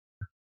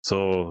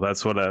 So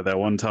that's what that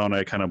one town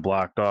I kind of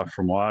blocked off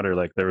from water.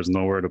 Like there was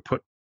nowhere to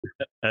put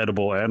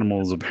edible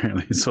animals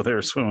apparently, so they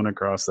were swimming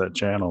across that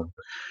channel.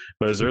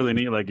 But it's really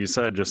neat, like you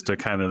said, just to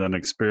kind of then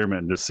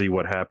experiment and just see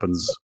what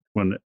happens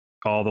when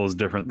all those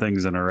different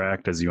things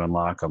interact as you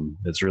unlock them.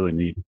 It's really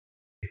neat.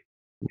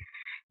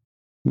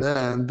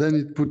 Yeah, and then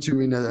it puts you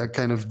in a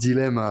kind of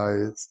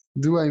dilemma.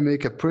 Do I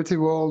make a pretty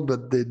world,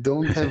 but they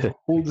don't have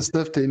all the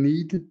stuff they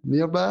need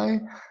nearby?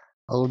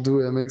 Or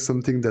do I make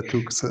something that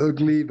looks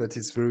ugly, but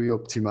it's very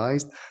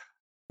optimized?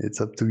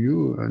 It's up to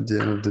you at the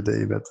end of the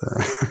day, but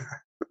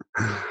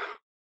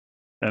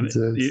And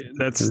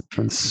that's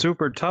different.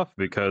 super tough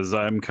because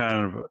I'm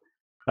kind of,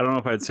 I don't know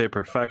if I'd say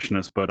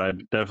perfectionist, but I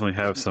definitely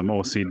have some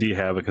OCD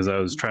habit because I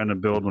was trying to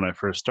build when I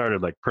first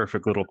started like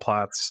perfect little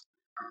plots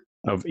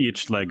of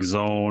each like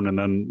zone, and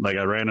then like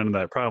I ran into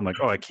that problem like,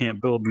 oh, I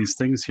can't build these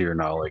things here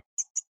now, like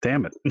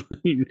damn it.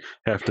 You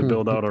have to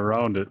build out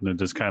around it, and it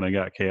just kind of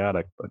got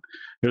chaotic. But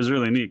it was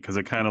really neat because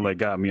it kind of like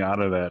got me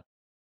out of that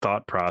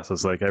thought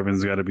process, like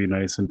everything's got to be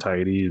nice and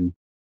tidy. And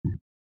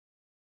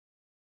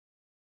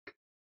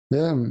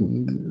Yeah,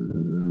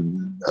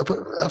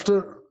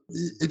 after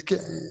it can,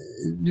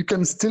 you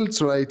can still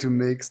try to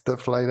make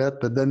stuff like that,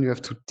 but then you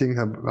have to think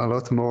a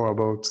lot more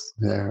about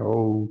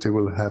oh, they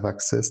will have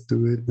access to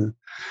it.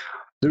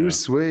 There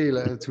is way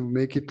to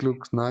make it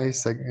look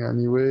nice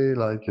anyway,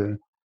 like you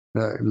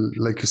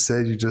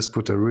said, you just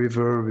put a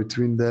river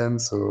between them,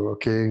 so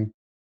okay,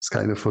 it's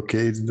kind of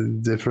okay, it's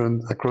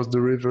different across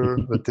the river,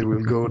 but they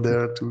will go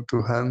there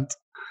to hunt.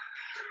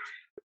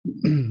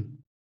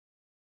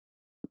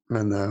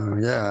 And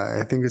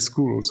I think it's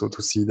cool also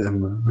to see them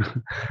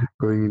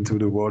going into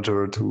the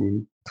water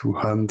to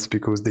hunt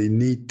because they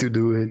need to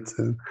do it.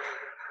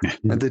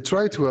 And they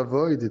try to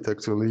avoid it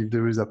actually. If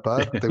there is a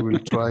path, they will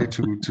try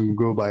to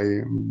go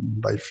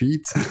by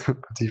feet.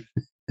 But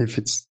if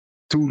it's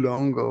too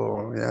long,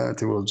 or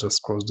they will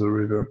just cross the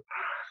river.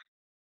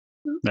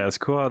 yeah, it's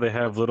cool how they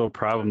have little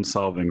problem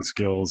solving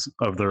skills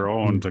of their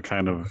own to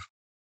kind of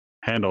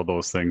handle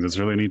those things. It's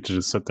really neat to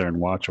just sit there and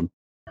watch them.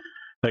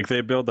 Like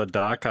they build a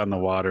dock on the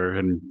water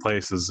in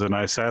places, and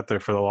I sat there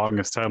for the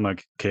longest time,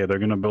 like, okay, they're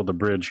gonna build a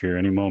bridge here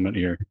any moment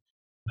here.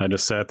 I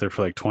just sat there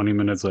for like 20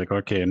 minutes, like,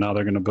 okay, now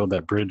they're gonna build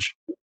that bridge.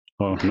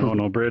 Oh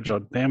no bridge! Oh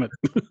damn it!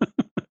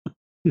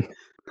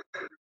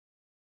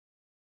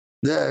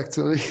 Yeah,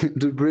 actually,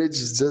 the bridge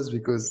is just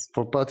because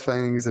for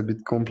pathfinding is a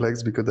bit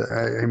complex because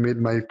I made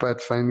my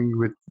pathfinding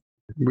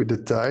with the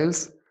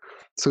tiles.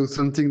 So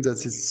something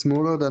that is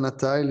smaller than a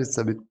tile is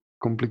a bit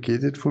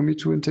complicated for me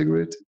to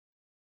integrate.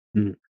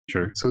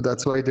 Sure. So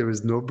that's why there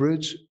is no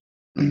bridge.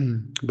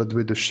 But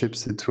with the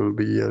ships, it will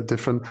be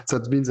different. So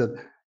that means that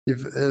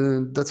if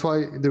that's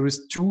why there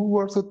is two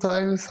water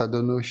tiles. I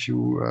don't know if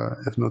you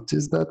have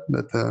noticed that,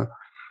 but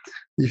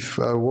if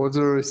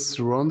water is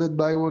surrounded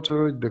by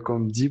water, it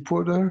becomes deep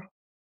water,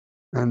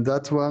 and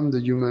that one the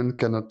human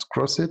cannot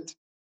cross it.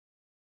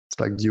 It's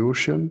like the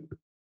ocean,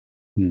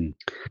 and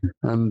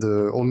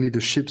only the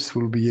ships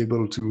will be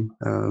able to.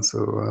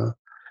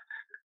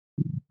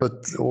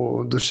 but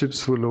the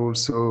ships will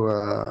also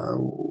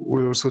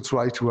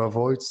try to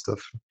avoid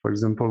stuff. For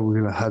example,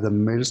 we had a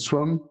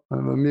maelstrom, a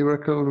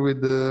miracle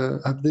with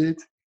the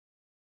update.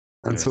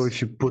 And so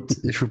Yes.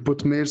 if you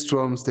put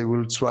maelstroms, they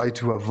will try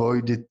to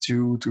avoid it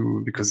too,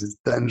 because it's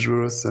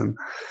dangerous, and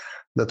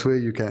that way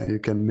you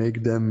can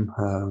make them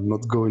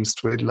not go in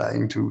straight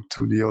line to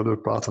the other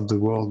part of the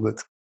world,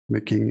 but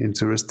making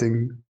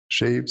interesting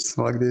shapes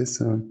like this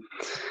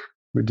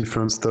with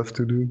different stuff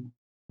to do.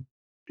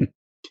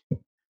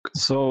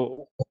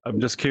 So I'm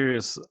just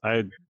curious.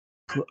 I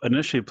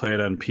initially played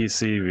on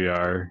PC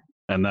VR,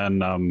 and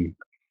then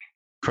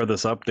for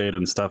this update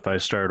and stuff, I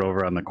started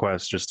over on the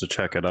Quest just to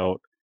check it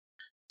out.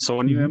 So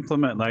when you Mhm.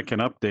 implement like an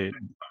update,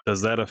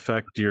 does that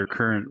affect your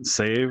current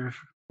save,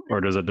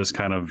 or does it just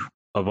kind of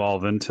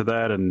evolve into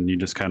that and you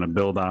just kind of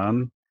build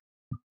on?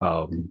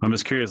 I'm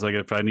just curious, like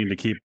if I need to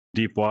keep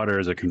deep water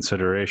as a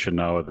consideration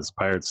now with this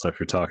pirate stuff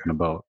you're talking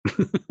about.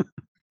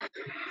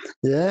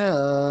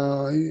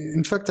 Yeah,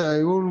 in fact,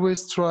 I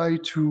always try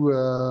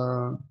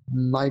to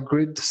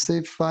migrate the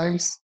save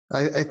files.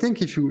 I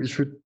think if you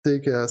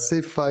take a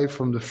save file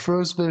from the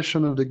first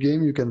version of the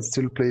game, you can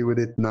still play with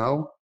it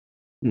now.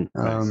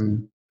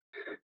 Nice.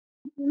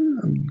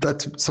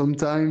 That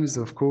sometimes,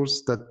 of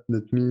course, that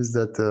means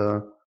that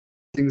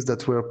things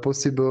that were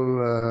possible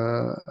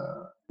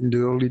in the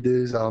early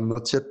days are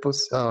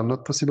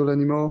not possible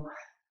anymore.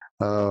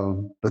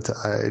 But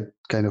I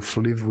kind of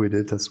live with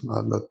it at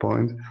that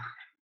point.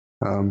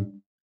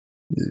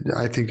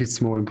 I think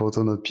it's more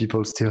important that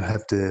people still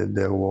have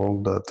their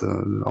world that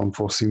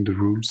enforcing the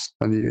rules.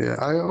 And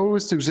I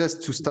always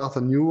suggest to start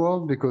a new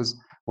world, because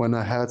when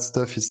I had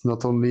stuff, it's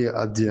not only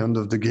at the end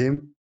of the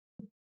game.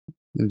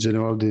 In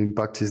general, the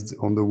impact is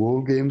on the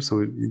whole game,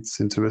 so it's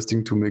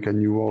interesting to make a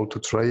new world to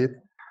try it.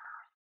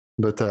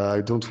 But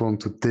I don't want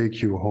to take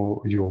your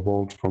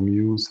world from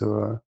you,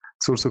 so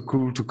it's also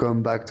cool to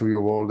come back to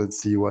your world and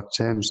see what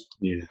changed.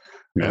 Yeah.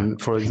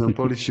 And for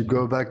example, if you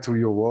go back to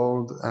your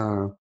world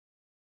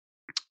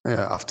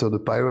after the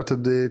pirate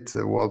update,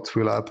 what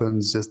will happen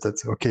is just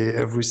that, okay,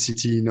 every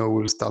city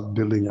will start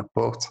building a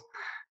port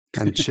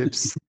and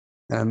ships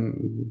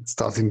and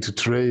starting to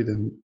trade,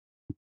 and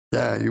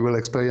yeah, you will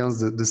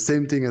experience the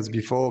same thing as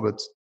before, but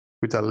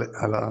with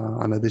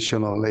an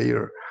additional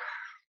layer.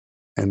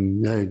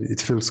 And yeah,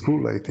 it feels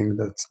cool. I think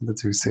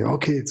that you say,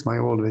 okay, it's my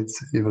world.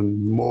 It's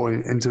even more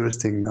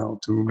interesting now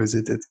to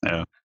visit it.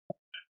 Yeah.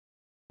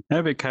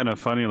 That'd be kind of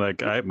funny.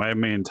 Like my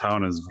main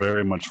town is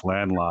very much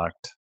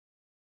landlocked.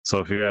 So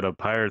if you had a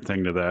pirate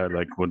thing to that,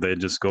 like would they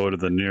just go to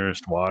the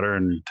nearest water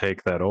and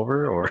take that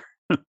over, or?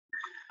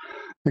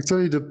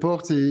 Actually, the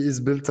port is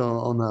built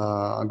on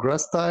a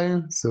grass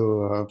tile,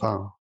 so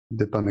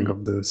depending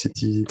of the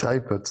city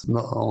type, but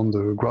not on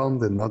the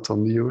ground and not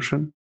on the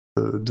ocean.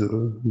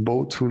 The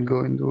boat will go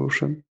in the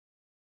ocean.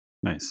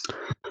 Nice.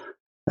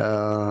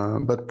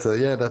 But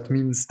yeah, that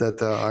means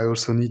that I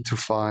also need to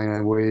find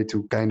a way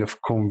to kind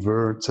of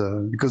convert,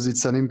 because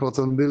it's an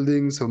important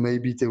building. So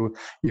maybe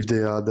if they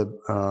are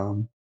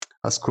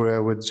a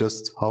square with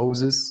just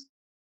houses,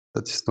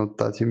 that is not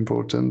that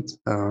important.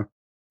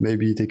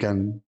 Maybe they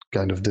can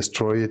kind of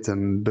destroy it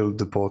and build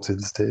the port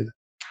instead.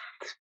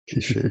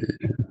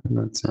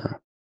 But,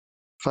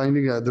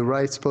 finding the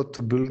right spot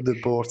to build the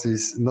port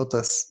is not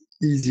as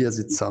easy as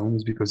it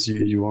sounds, because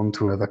you want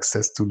to have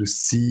access to the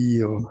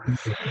sea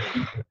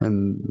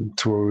and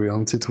to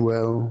orient it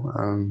well.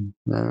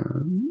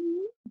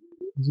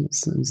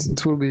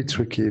 It will be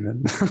tricky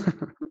then.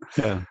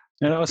 Yeah.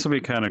 It'd also be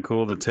kind of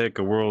cool to take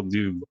a world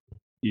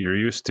you're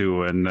used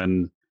to, and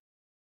then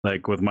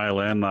like with my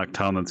landlocked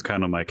town, that's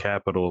kind of my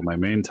capital, my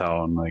main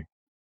town. Like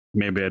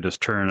maybe I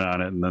just turn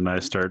on it and then I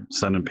start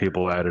sending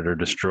people at it or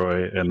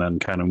destroy it, and then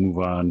kind of move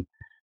on.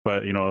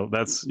 But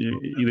that's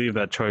you leave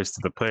that choice to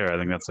the player. I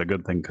think that's a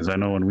good thing, because I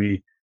know when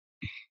we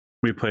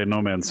played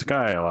No Man's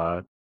Sky a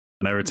lot,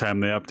 and every time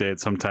they update,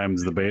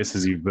 sometimes the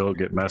bases you build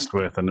get messed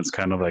with, and it's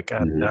kind of like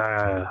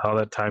how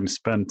that time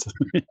spent,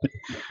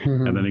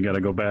 and then you got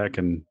to go back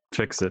and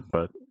fix it.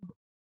 But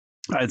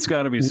it's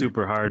got to be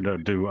super hard to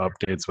do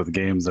updates with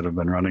games that have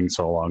been running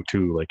so long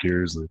too, like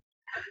yours.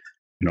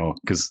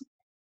 Because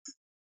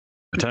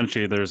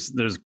potentially there's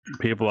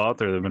people out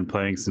there that have been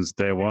playing since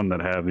day one that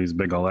have these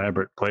big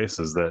elaborate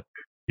places that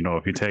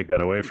if you take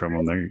that away from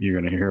them, you're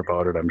going to hear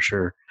about it, I'm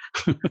sure.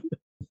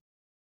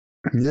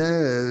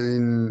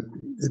 Yeah,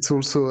 it's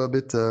also a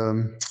bit.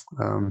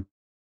 I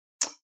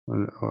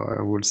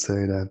would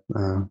say that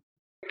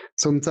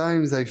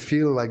sometimes I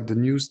feel like the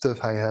new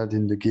stuff I had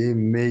in the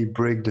game may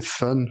break the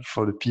fun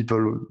for the people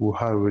who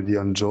already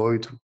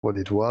enjoyed what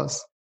it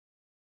was.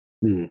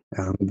 And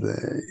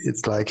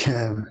it's like,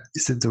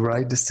 is it the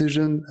right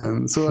decision?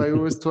 And so I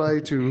always try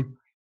to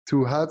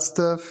add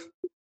stuff,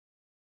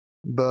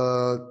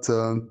 but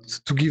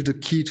to give the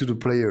key to the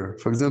player.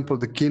 For example,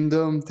 the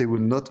kingdom, they will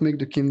not make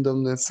the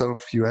kingdom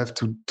themselves. You have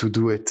to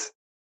do it.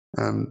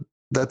 And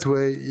that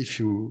way, if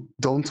you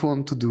don't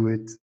want to do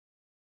it,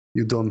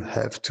 you don't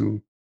have to.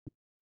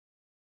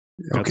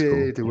 That's okay,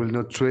 cool. they will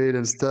not trade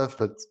and stuff,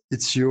 but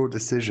it's your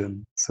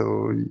decision.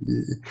 So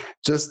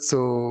just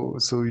so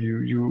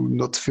you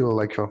not feel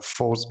like you're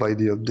forced by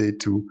the update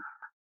to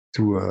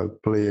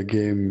play a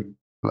game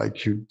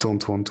like you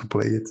don't want to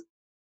play it.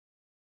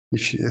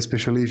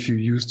 Especially if you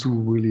used to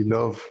really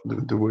love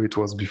the way it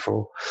was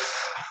before.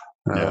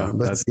 Yeah,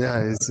 But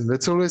yeah,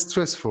 that's always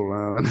stressful.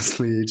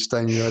 Honestly, each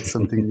time you add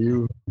something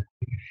new,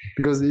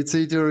 because it's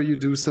either you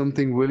do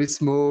something really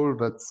small,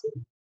 but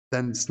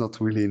then it's not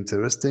really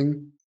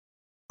interesting,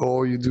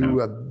 or you do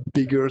yeah. a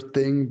bigger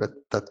thing, but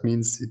that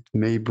means it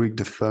may break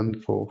the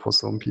fun for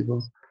some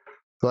people.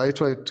 So I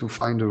try to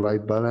find the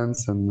right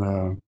balance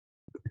and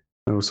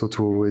also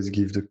to always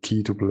give the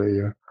key to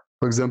player.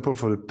 For example,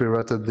 for the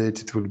pirate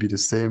update, it will be the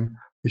same.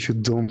 If you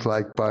don't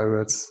like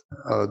pirates,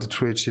 the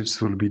trade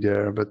ships will be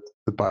there, but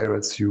the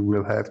pirates, you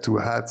will have to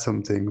add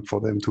something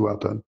for them to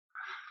happen.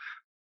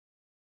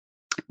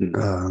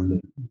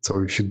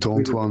 So if you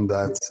don't want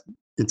that,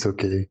 it's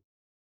okay.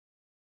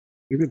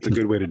 I think it's a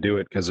good way to do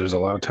it because there's a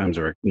lot of times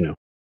where you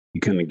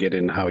kind of get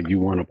in how you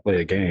want to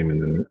play a game,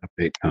 and then the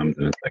update comes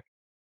and it's like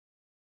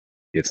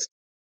it's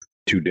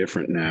too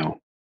different now,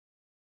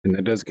 and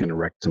that does kind of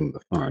wreck some of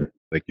the fun.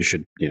 Like you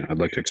should, I'd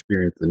like to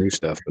experience the new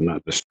stuff, but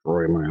not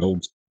destroy my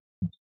old.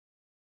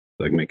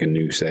 Like make a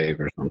new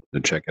save or something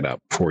to check it out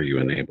before you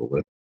enable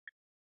it.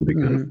 It'd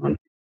be kind of fun.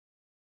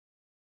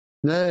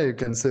 Yeah, you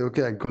can say,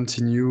 okay, I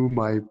continue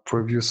my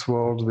previous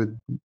world with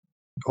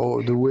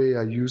the way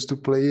I used to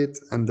play it,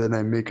 and then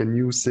I make a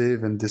new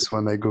save, and this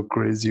one I go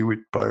crazy with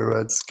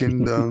pirates,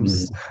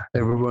 kingdoms.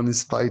 Everyone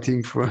is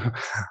fighting for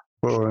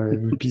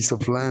every piece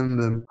of land,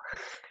 and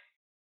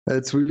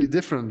it's really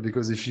different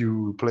because if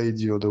you play it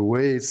the other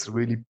way, it's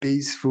really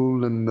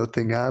peaceful and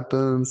nothing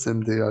happens,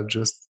 and they are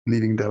just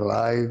living their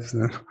lives.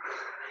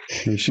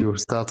 If you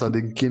start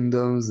adding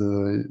kingdoms,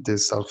 they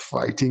start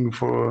fighting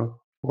for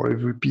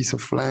every piece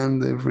of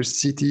land, every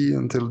city,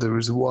 until there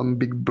is one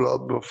big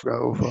blob of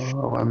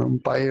an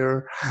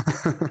empire.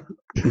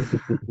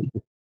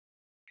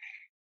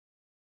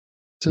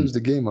 Changed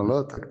the game a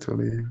lot,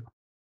 actually.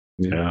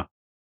 Yeah.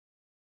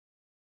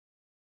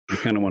 I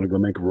kind of want to go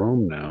make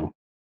Rome now.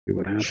 See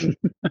what happens.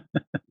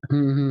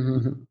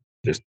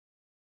 Just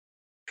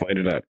fight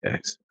it out,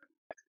 guys.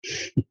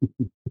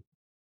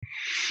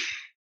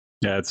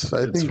 Yeah, it's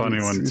think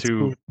funny when it's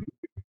cool.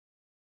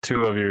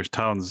 two of your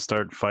towns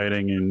start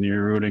fighting and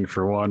you're rooting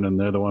for one and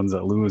they're the ones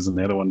that lose and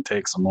the other one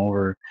takes them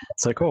over.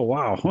 It's like, oh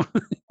wow.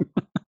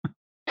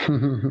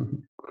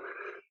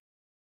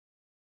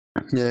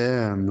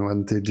 Yeah, and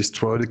when they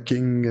destroy the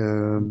king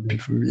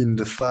in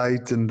the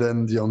fight, and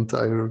then the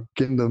entire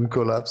kingdom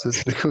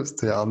collapses because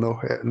there are no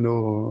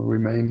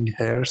remaining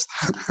heirs.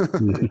 So,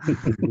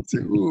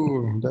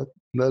 ooh,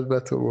 that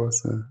battle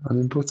was an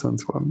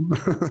important one.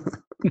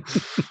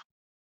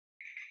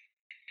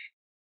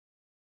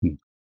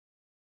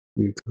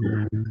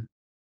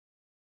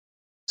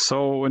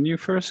 So when you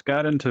first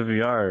got into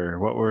VR,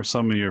 what were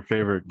some of your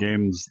favorite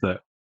games that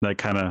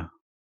kind of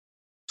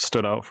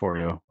stood out for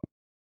you?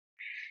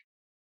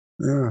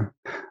 Yeah.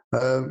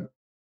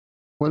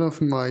 One of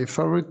my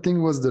favorite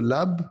thing was the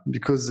lab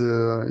because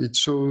it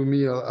showed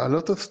me a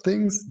lot of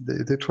things.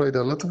 They tried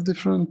a lot of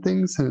different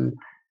things, and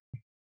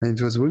it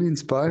was really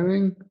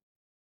inspiring.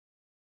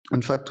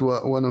 In fact,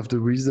 one of the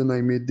reason I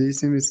made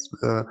Deisim is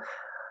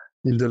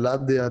in the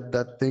lab they had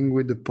that thing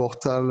with the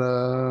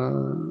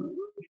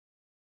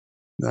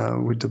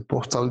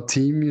portal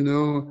team, and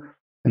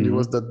there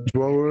was that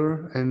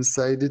drawer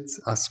inside it,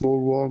 a small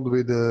world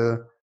with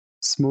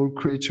small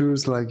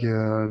creatures like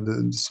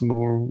the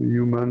small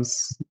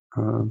humans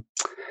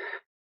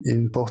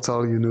in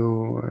Portal,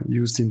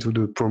 used into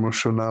the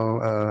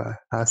promotional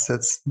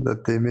assets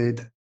that they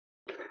made.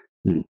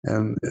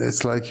 And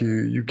it's like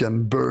you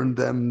can burn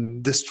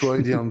them,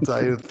 destroy the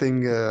entire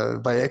thing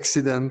by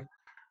accident.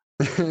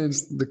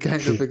 It's the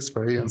kind of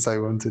experience I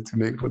wanted to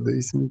make for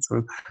Deisim.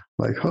 So,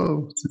 like,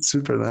 oh, it's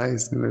super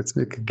nice. Let's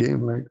make a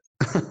game like.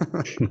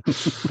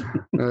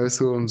 I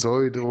also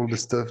enjoyed all the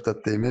stuff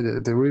that they made.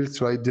 They really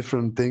tried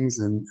different things,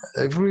 and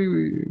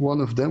every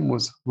one of them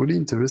was really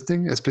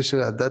interesting.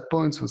 Especially at that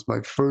point, it was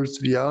my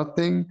first VR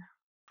thing,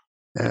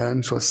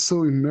 and it was so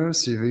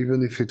immersive.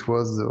 Even if it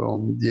was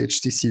on the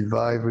HTC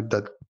Vive with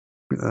that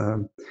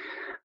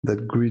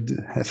grid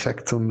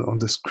effect on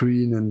the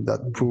screen and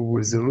that poor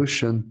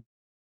resolution.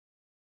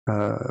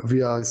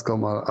 VR has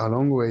come a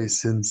long way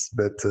since,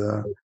 but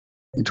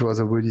it was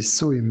already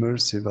so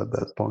immersive at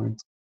that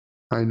point.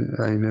 I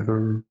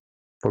never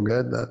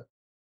forget that.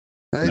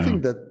 And I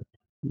think that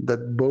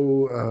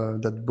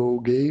bow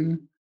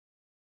game,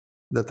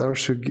 that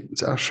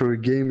archery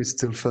game is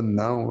still fun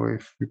now.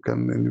 If you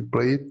can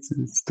play it,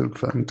 it's still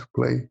fun to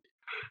play.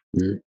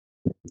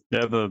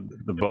 Yeah, the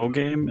bow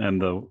game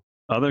and the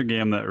other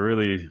game that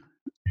really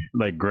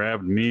like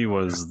grabbed me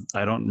was,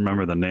 I don't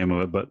remember the name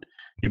of it, but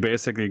you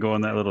basically go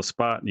in that little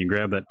spot and you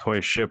grab that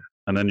toy ship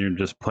and then you're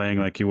just playing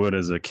like you would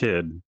as a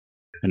kid,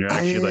 and you're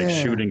actually like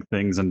shooting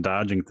things and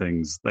dodging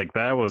things. Like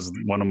that was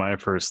one of my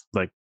first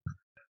like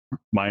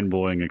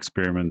mind-blowing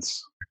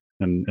experiments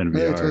in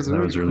Yeah, it VR. was That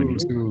really was really cool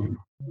neat. too.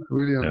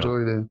 Really Yeah.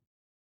 enjoyed it.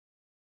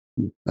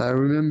 I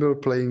remember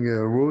playing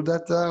Raw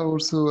Data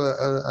also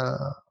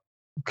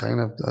kind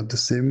of at the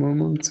same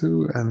moment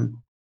too, and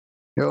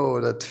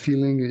that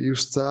feeling you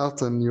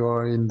start and you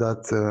are in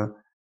that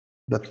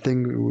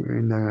thing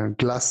in a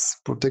glass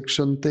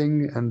protection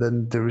thing, and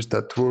then there is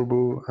that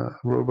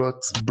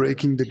robot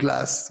breaking the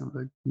glass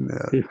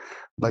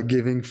by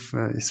giving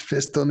his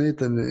fist on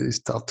it, and it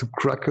start to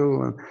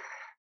crackle,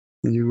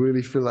 and you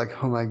really feel like,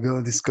 oh my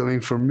god, it's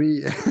coming for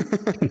me.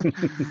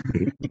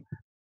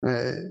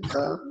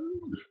 uh,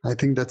 I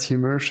think that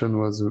immersion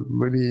was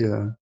really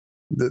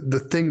the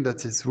thing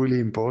that is really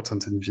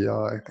important in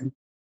VR. I think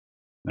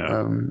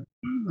Yeah.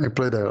 I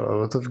played a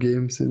lot of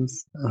games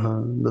since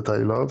that I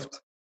loved.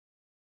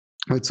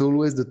 It's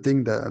always the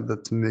thing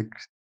that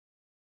makes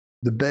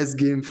the best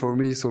game for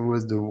me is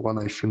always the one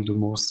I feel the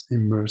most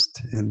immersed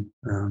in.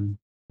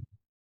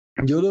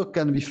 The other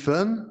can be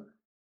fun,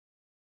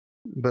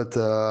 but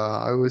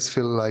I always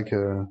feel like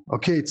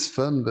okay, it's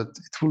fun, but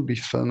it will be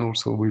fun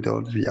also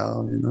without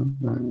VR, you know.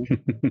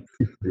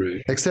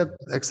 Right. Except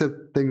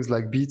things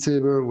like Beat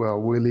Saber, where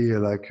really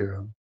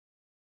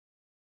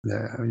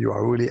you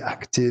are really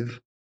active.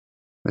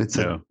 It's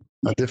Yeah.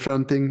 a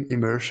different thing.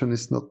 Immersion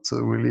is not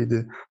really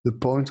the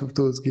point of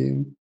those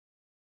games.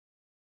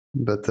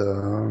 But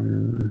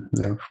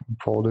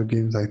for other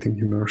games, I think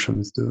immersion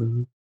is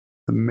the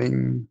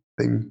main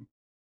thing,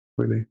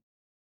 really,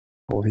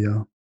 for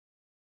VR.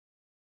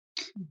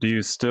 Do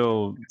you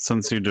still,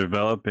 since you're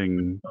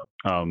developing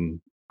in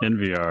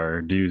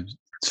VR, do you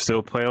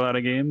still play a lot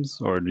of games,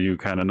 or do you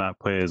kind of not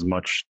play as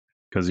much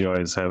because you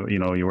always have,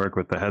 you work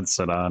with the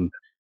headset on?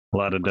 A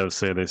lot of devs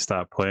say they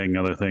stop playing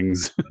other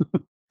things.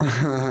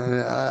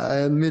 I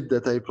admit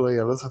that I play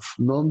a lot of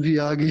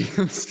non-VR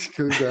games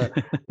because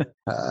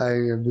I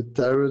am a bit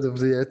tired of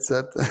the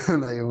headset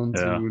and I want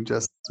Yeah. to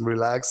just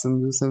relax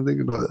and do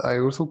something. But I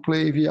also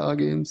play VR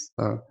games.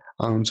 I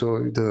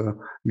enjoy the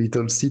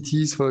Little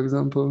Cities, for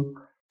example.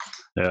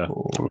 Yeah.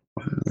 Or,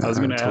 I was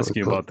going to to- ask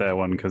you about that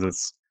one because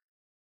it's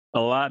a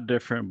lot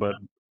different but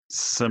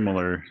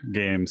similar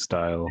game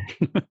style.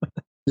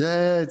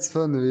 Yeah, it's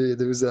fun.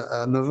 There is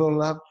an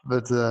overlap,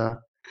 but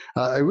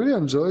I really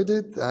enjoyed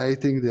it. I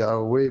think they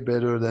are way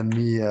better than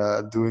me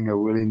doing a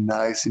really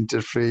nice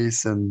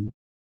interface and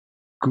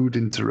good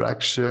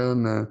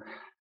interaction.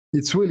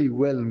 It's really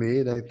well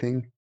made, I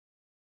think.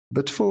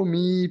 But for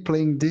me,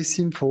 playing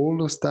Deisim for all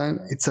those time,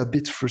 it's a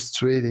bit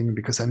frustrating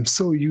because I'm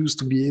so used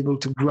to be able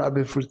to grab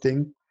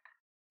everything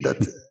that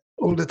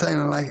all the time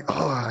I'm like,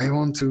 oh, I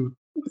want to.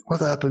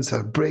 What happens?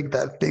 I break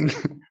that thing,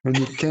 and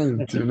you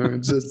can't.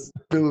 It's just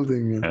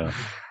building. Yeah.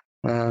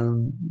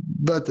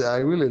 But I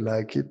really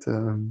like it.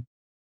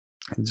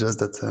 It's just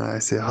that I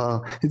say,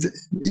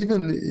 it's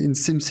even in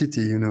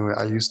SimCity.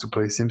 I used to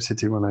play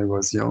SimCity when I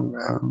was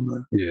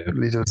young. Yeah.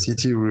 Little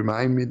City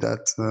remind me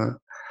that,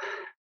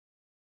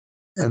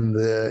 and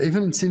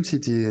even in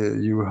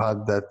SimCity, you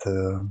had that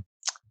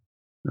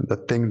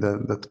thing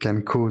that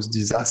can cause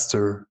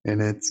disaster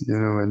in it,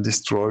 and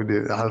destroy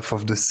the half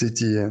of the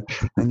city.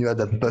 And you had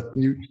that, but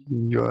you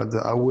had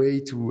a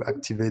way to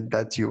activate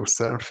that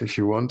yourself if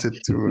you wanted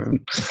to.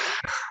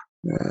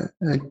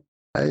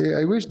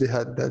 I wish they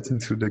had that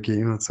into the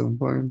game at some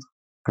point.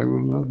 I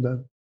would love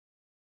that.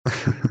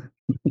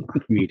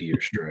 Meteor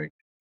strike.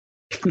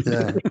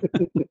 Yeah.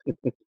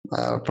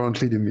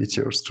 Apparently, the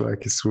meteor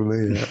strike is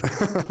really.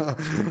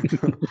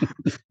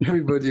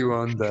 Everybody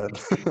wants that.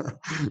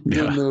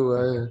 Don't know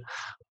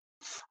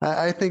why.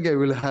 I think I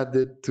will add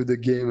it to the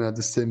game at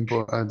the same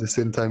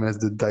time as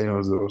the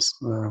dinosaurs.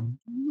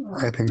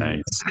 I think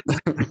Nice.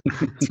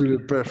 it's really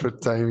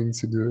perfect timing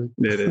to do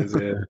it. It is,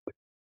 yeah.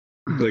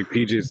 Like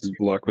PJ's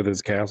luck with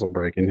his castle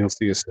breaking. He'll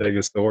see a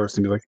stegosaurus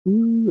and be like,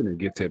 ooh, and it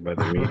gets hit by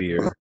the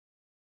meteor.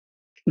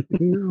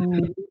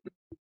 No.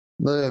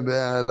 No, yeah, but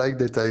I like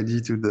that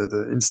idea to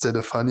the instead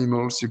of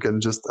animals, you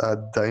can just add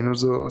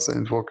dinosaurs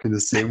and work in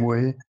the same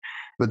way.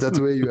 But that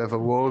way, you have a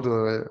world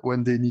where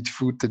when they need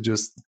food, they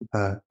just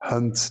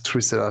hunt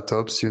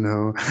triceratops, and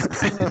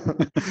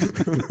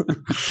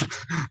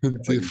they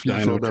Like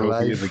flee for their Dinotopia, the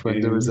life when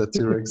there is game. a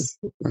T-Rex.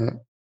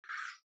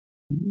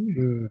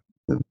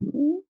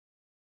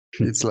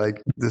 It's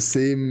like the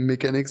same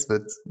mechanics,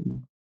 but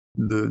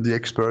the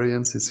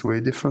experience is way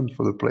different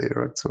for the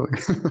player, actually.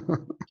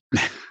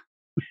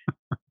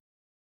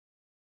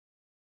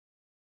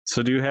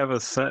 So do you have a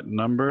set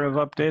number of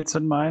updates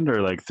in mind, or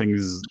like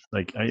things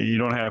like you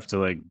don't have to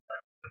like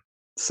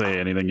say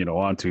anything you don't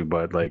want to,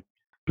 but like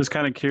just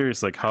kind of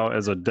curious, like how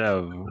as a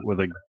dev with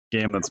a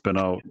game that's been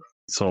out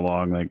so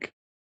long, like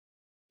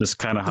just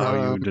kind of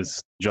how you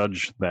just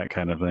judge that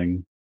kind of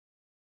thing.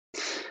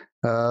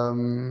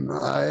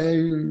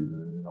 I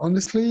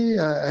honestly,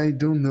 I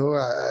don't know.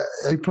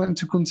 I plan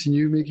to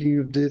continue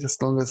making updates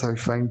as long as I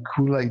find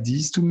cool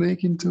ideas to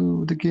make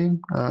into the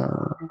game.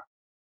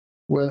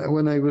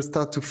 When I will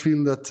start to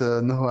feel that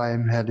no, I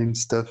am adding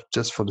stuff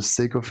just for the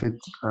sake of it,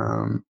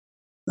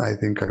 I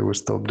think I will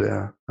stop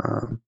there.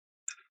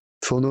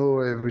 For now,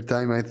 every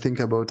time I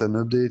think about an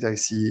update, I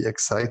see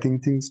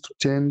exciting things to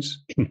change.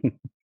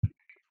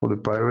 the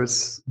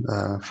pirates,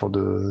 for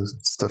the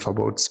stuff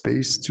about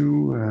space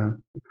too.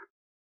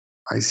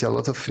 I see a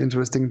lot of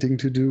interesting thing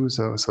to do.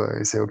 So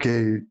I say,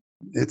 okay,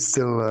 it's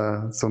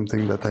still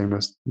something that I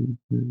must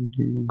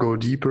go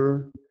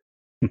deeper.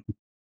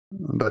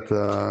 But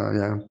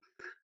yeah.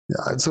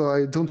 So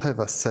I don't have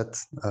a set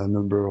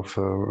number of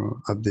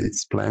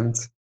updates planned.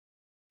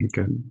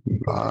 Okay.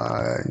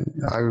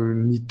 I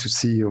need to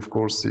see, of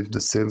course, if the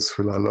sales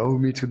will allow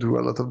me to do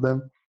a lot of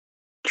them.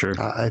 Sure.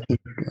 I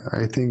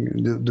think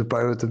the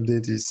pirate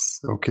update is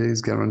okay.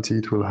 It's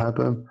guaranteed it will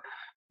happen.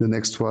 The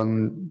next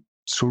one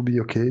should be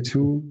okay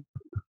too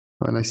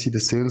when I see the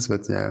sales.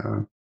 But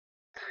yeah,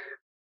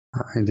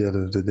 in the end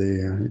of the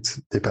day, it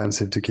depends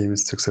if the game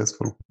is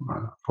successful.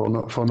 For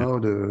now,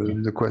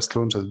 the Quest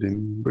launch has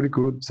been really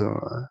good. So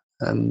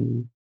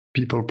and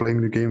people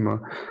playing the game,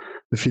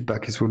 the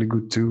feedback is really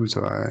good too.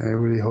 So I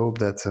really hope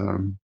that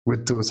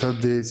with those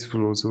updates, it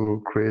will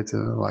also create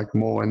like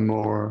more and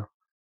more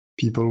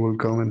people will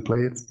come and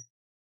play it.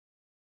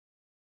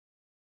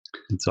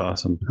 It's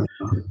awesome.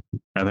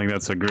 I think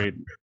that's a great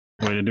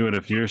way to do it.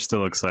 If you're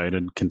still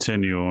excited,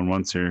 continue. And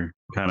once you're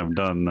kind of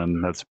done,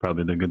 then that's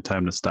probably the good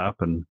time to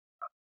stop and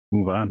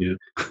move on. Yeah.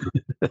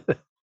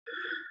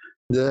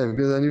 Yeah,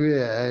 because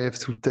anyway, I have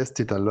to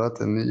test it a lot,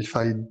 and if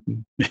I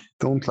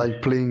don't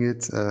like playing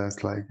it,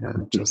 it's like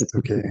just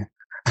okay.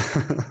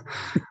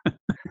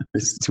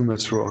 It's too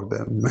much work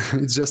then.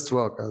 It's just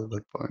work at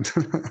that point.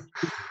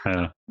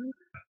 Yeah.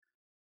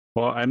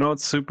 Well, I know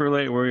it's super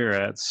late where you're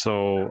at,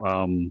 so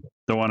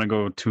don't want to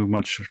go too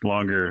much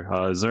longer.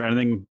 Is there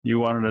anything you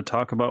wanted to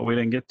talk about we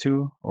didn't get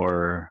to,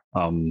 or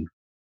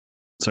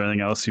is there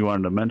anything else you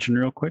wanted to mention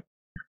real quick?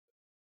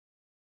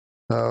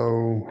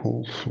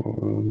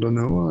 Don't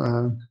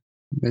know.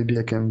 Maybe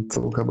I can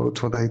talk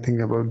about what I think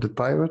about the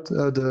pirate,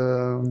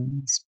 the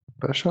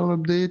special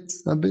update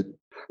a bit.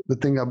 The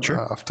thing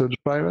Sure. after the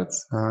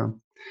pirates.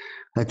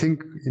 I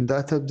think in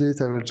that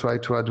update, I will try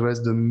to address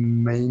the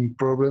main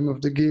problem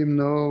of the game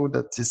now.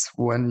 That is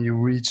when you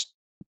reach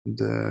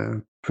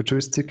the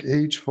futuristic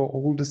age for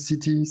all the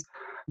cities,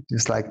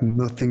 there's like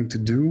nothing to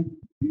do.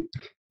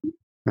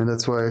 And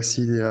that's why I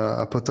see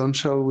a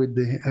potential with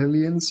the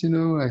aliens,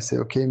 I say,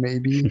 okay,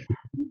 maybe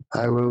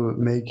I will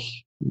make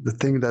the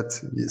thing that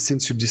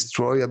since you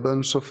destroy a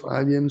bunch of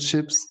alien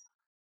ships,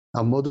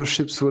 our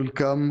motherships will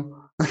come.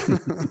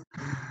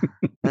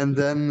 And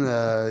then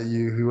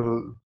you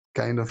will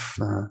kind of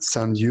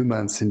send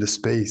humans in the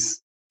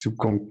space to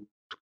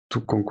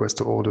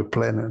conquest all the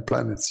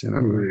planets,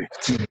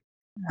 Right.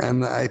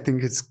 And I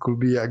think it could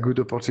be a good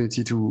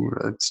opportunity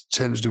to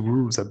change the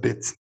rules a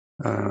bit.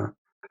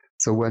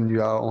 So when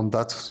you are on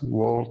that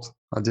world,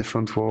 a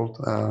different world,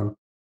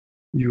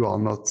 you are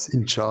not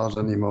in charge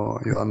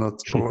anymore. You are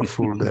not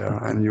powerful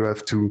there, and you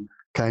have to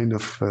kind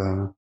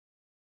of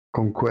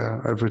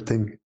conquer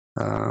everything.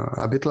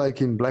 A bit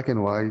like in Black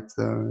and White.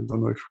 I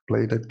don't know if you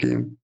play that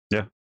game.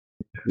 Yeah.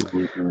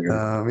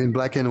 In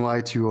Black and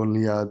White, you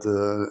only had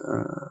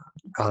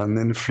an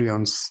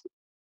influence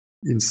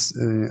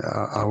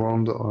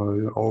around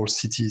all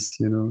cities,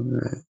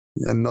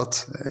 and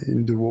not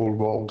in the whole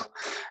world.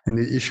 And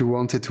if you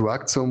wanted to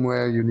act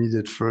somewhere, you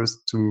needed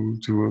first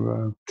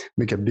to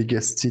make a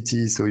biggest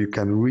city so you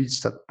can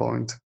reach that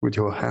point with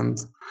your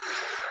hand.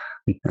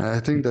 I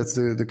think that's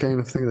the kind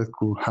of thing that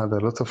could have a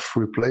lot of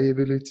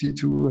replayability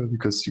too,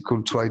 because you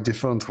could try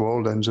different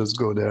world and just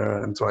go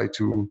there and try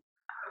to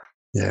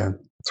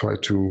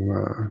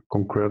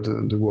conquer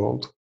the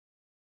world.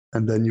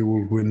 And then you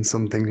will win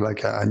something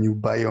like a new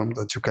biome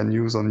that you can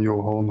use on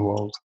your own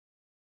world.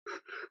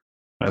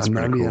 That's An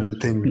pretty alien cool.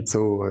 thing.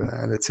 So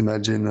let's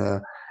imagine.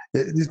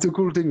 It's the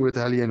cool thing with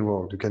Alien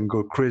World. You can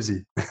go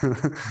crazy.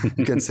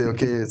 You can say,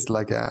 okay, it's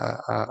like a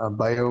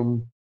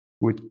biome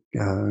with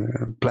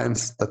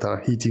plants that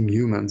are eating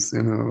humans.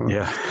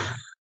 Yeah.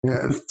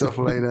 Yeah, stuff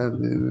like that.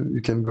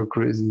 You can go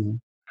crazy,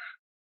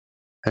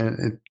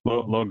 and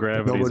Low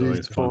gravity is nobody is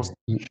always fun. forced.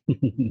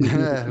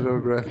 Yeah, low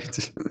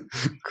gravity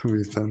could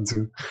be fun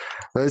too.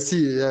 But I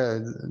see, yeah,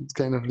 it's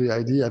kind of the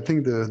idea. I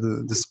think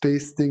the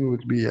space thing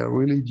would be a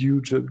really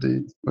huge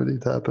update when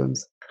it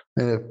happens.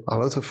 I have a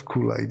lot of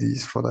cool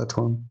ideas for that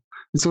one.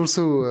 It's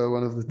also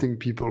one of the things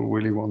people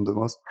really want the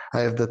most. I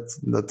have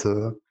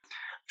that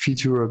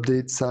feature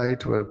update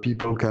site where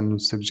people can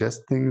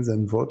suggest things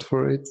and vote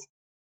for it.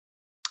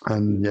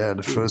 And yeah,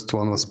 the first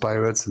one was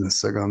pirates, and the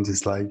second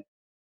is like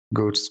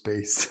go to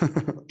space.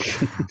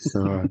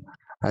 So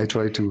I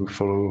try to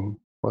follow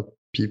what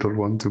people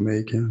want to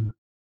make. Yeah.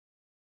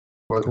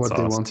 What That's they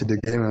awesome. want in the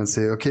game and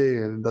say,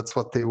 okay, that's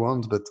what they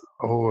want, but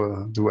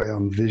how do I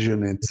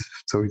envision it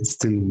so it's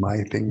still my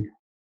thing?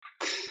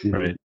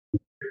 Right.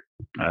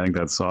 I think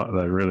that's a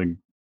really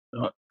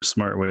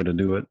smart way to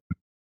do it.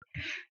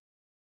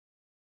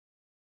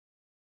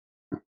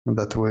 And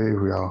that way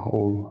we are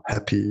all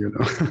happy.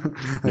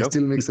 I Yep.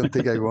 still make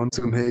something I want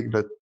to make,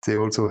 but they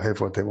also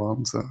have what they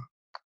want. So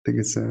I think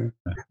it's a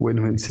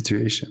win-win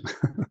situation.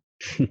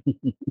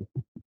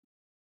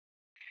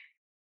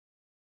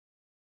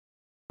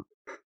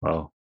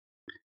 Well,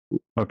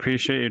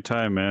 Appreciate your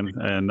time, man.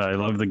 And I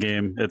love the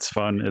game. It's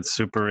fun. It's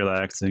super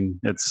relaxing.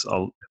 It's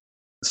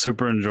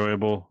super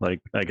enjoyable. Like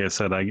I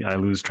said, I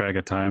lose track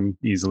of time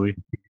easily.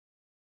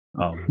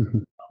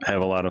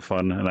 Have a lot of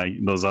fun,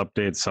 and those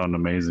updates sound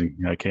amazing.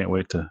 I can't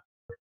wait to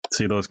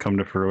see those come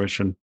to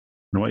fruition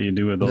and what you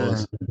do with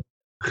those.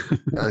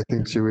 I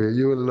think you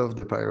will love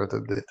the pirate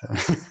update.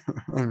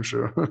 I'm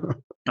sure.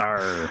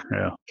 Arr,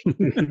 yeah.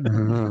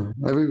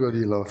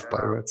 Everybody loves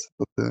pirates,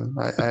 but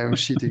I am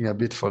cheating a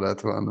bit for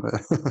that one.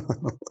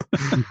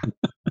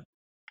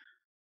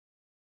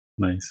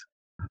 Nice.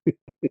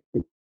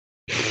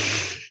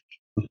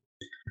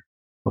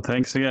 Well,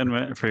 thanks again,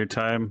 Matt, for your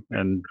time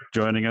and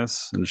joining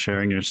us and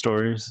sharing your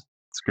stories.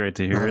 It's great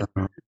to hear it.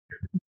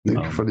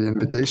 Thank you for the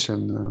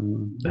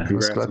invitation. I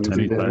was glad to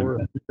be there.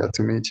 Glad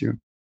to meet you.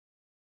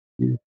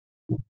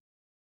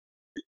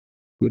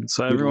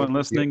 So everyone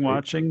listening,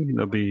 watching,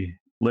 there'll be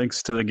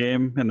links to the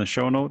game in the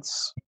show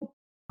notes.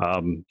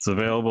 It's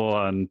available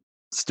on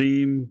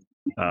Steam,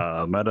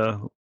 Meta,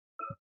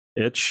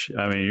 Itch.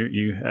 I mean,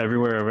 you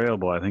everywhere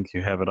available. I think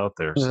you have it out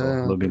there. So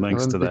there'll be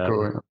links to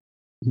that.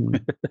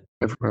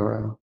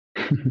 Everywhere.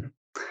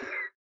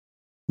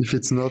 If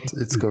it's not,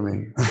 it's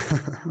coming.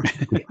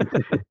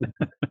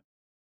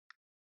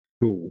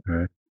 Cool. All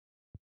right.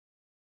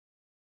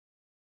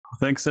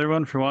 Thanks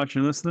everyone for watching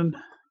and listening.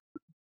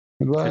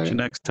 Goodbye. Catch you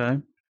next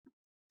time.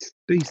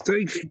 Stay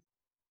safe.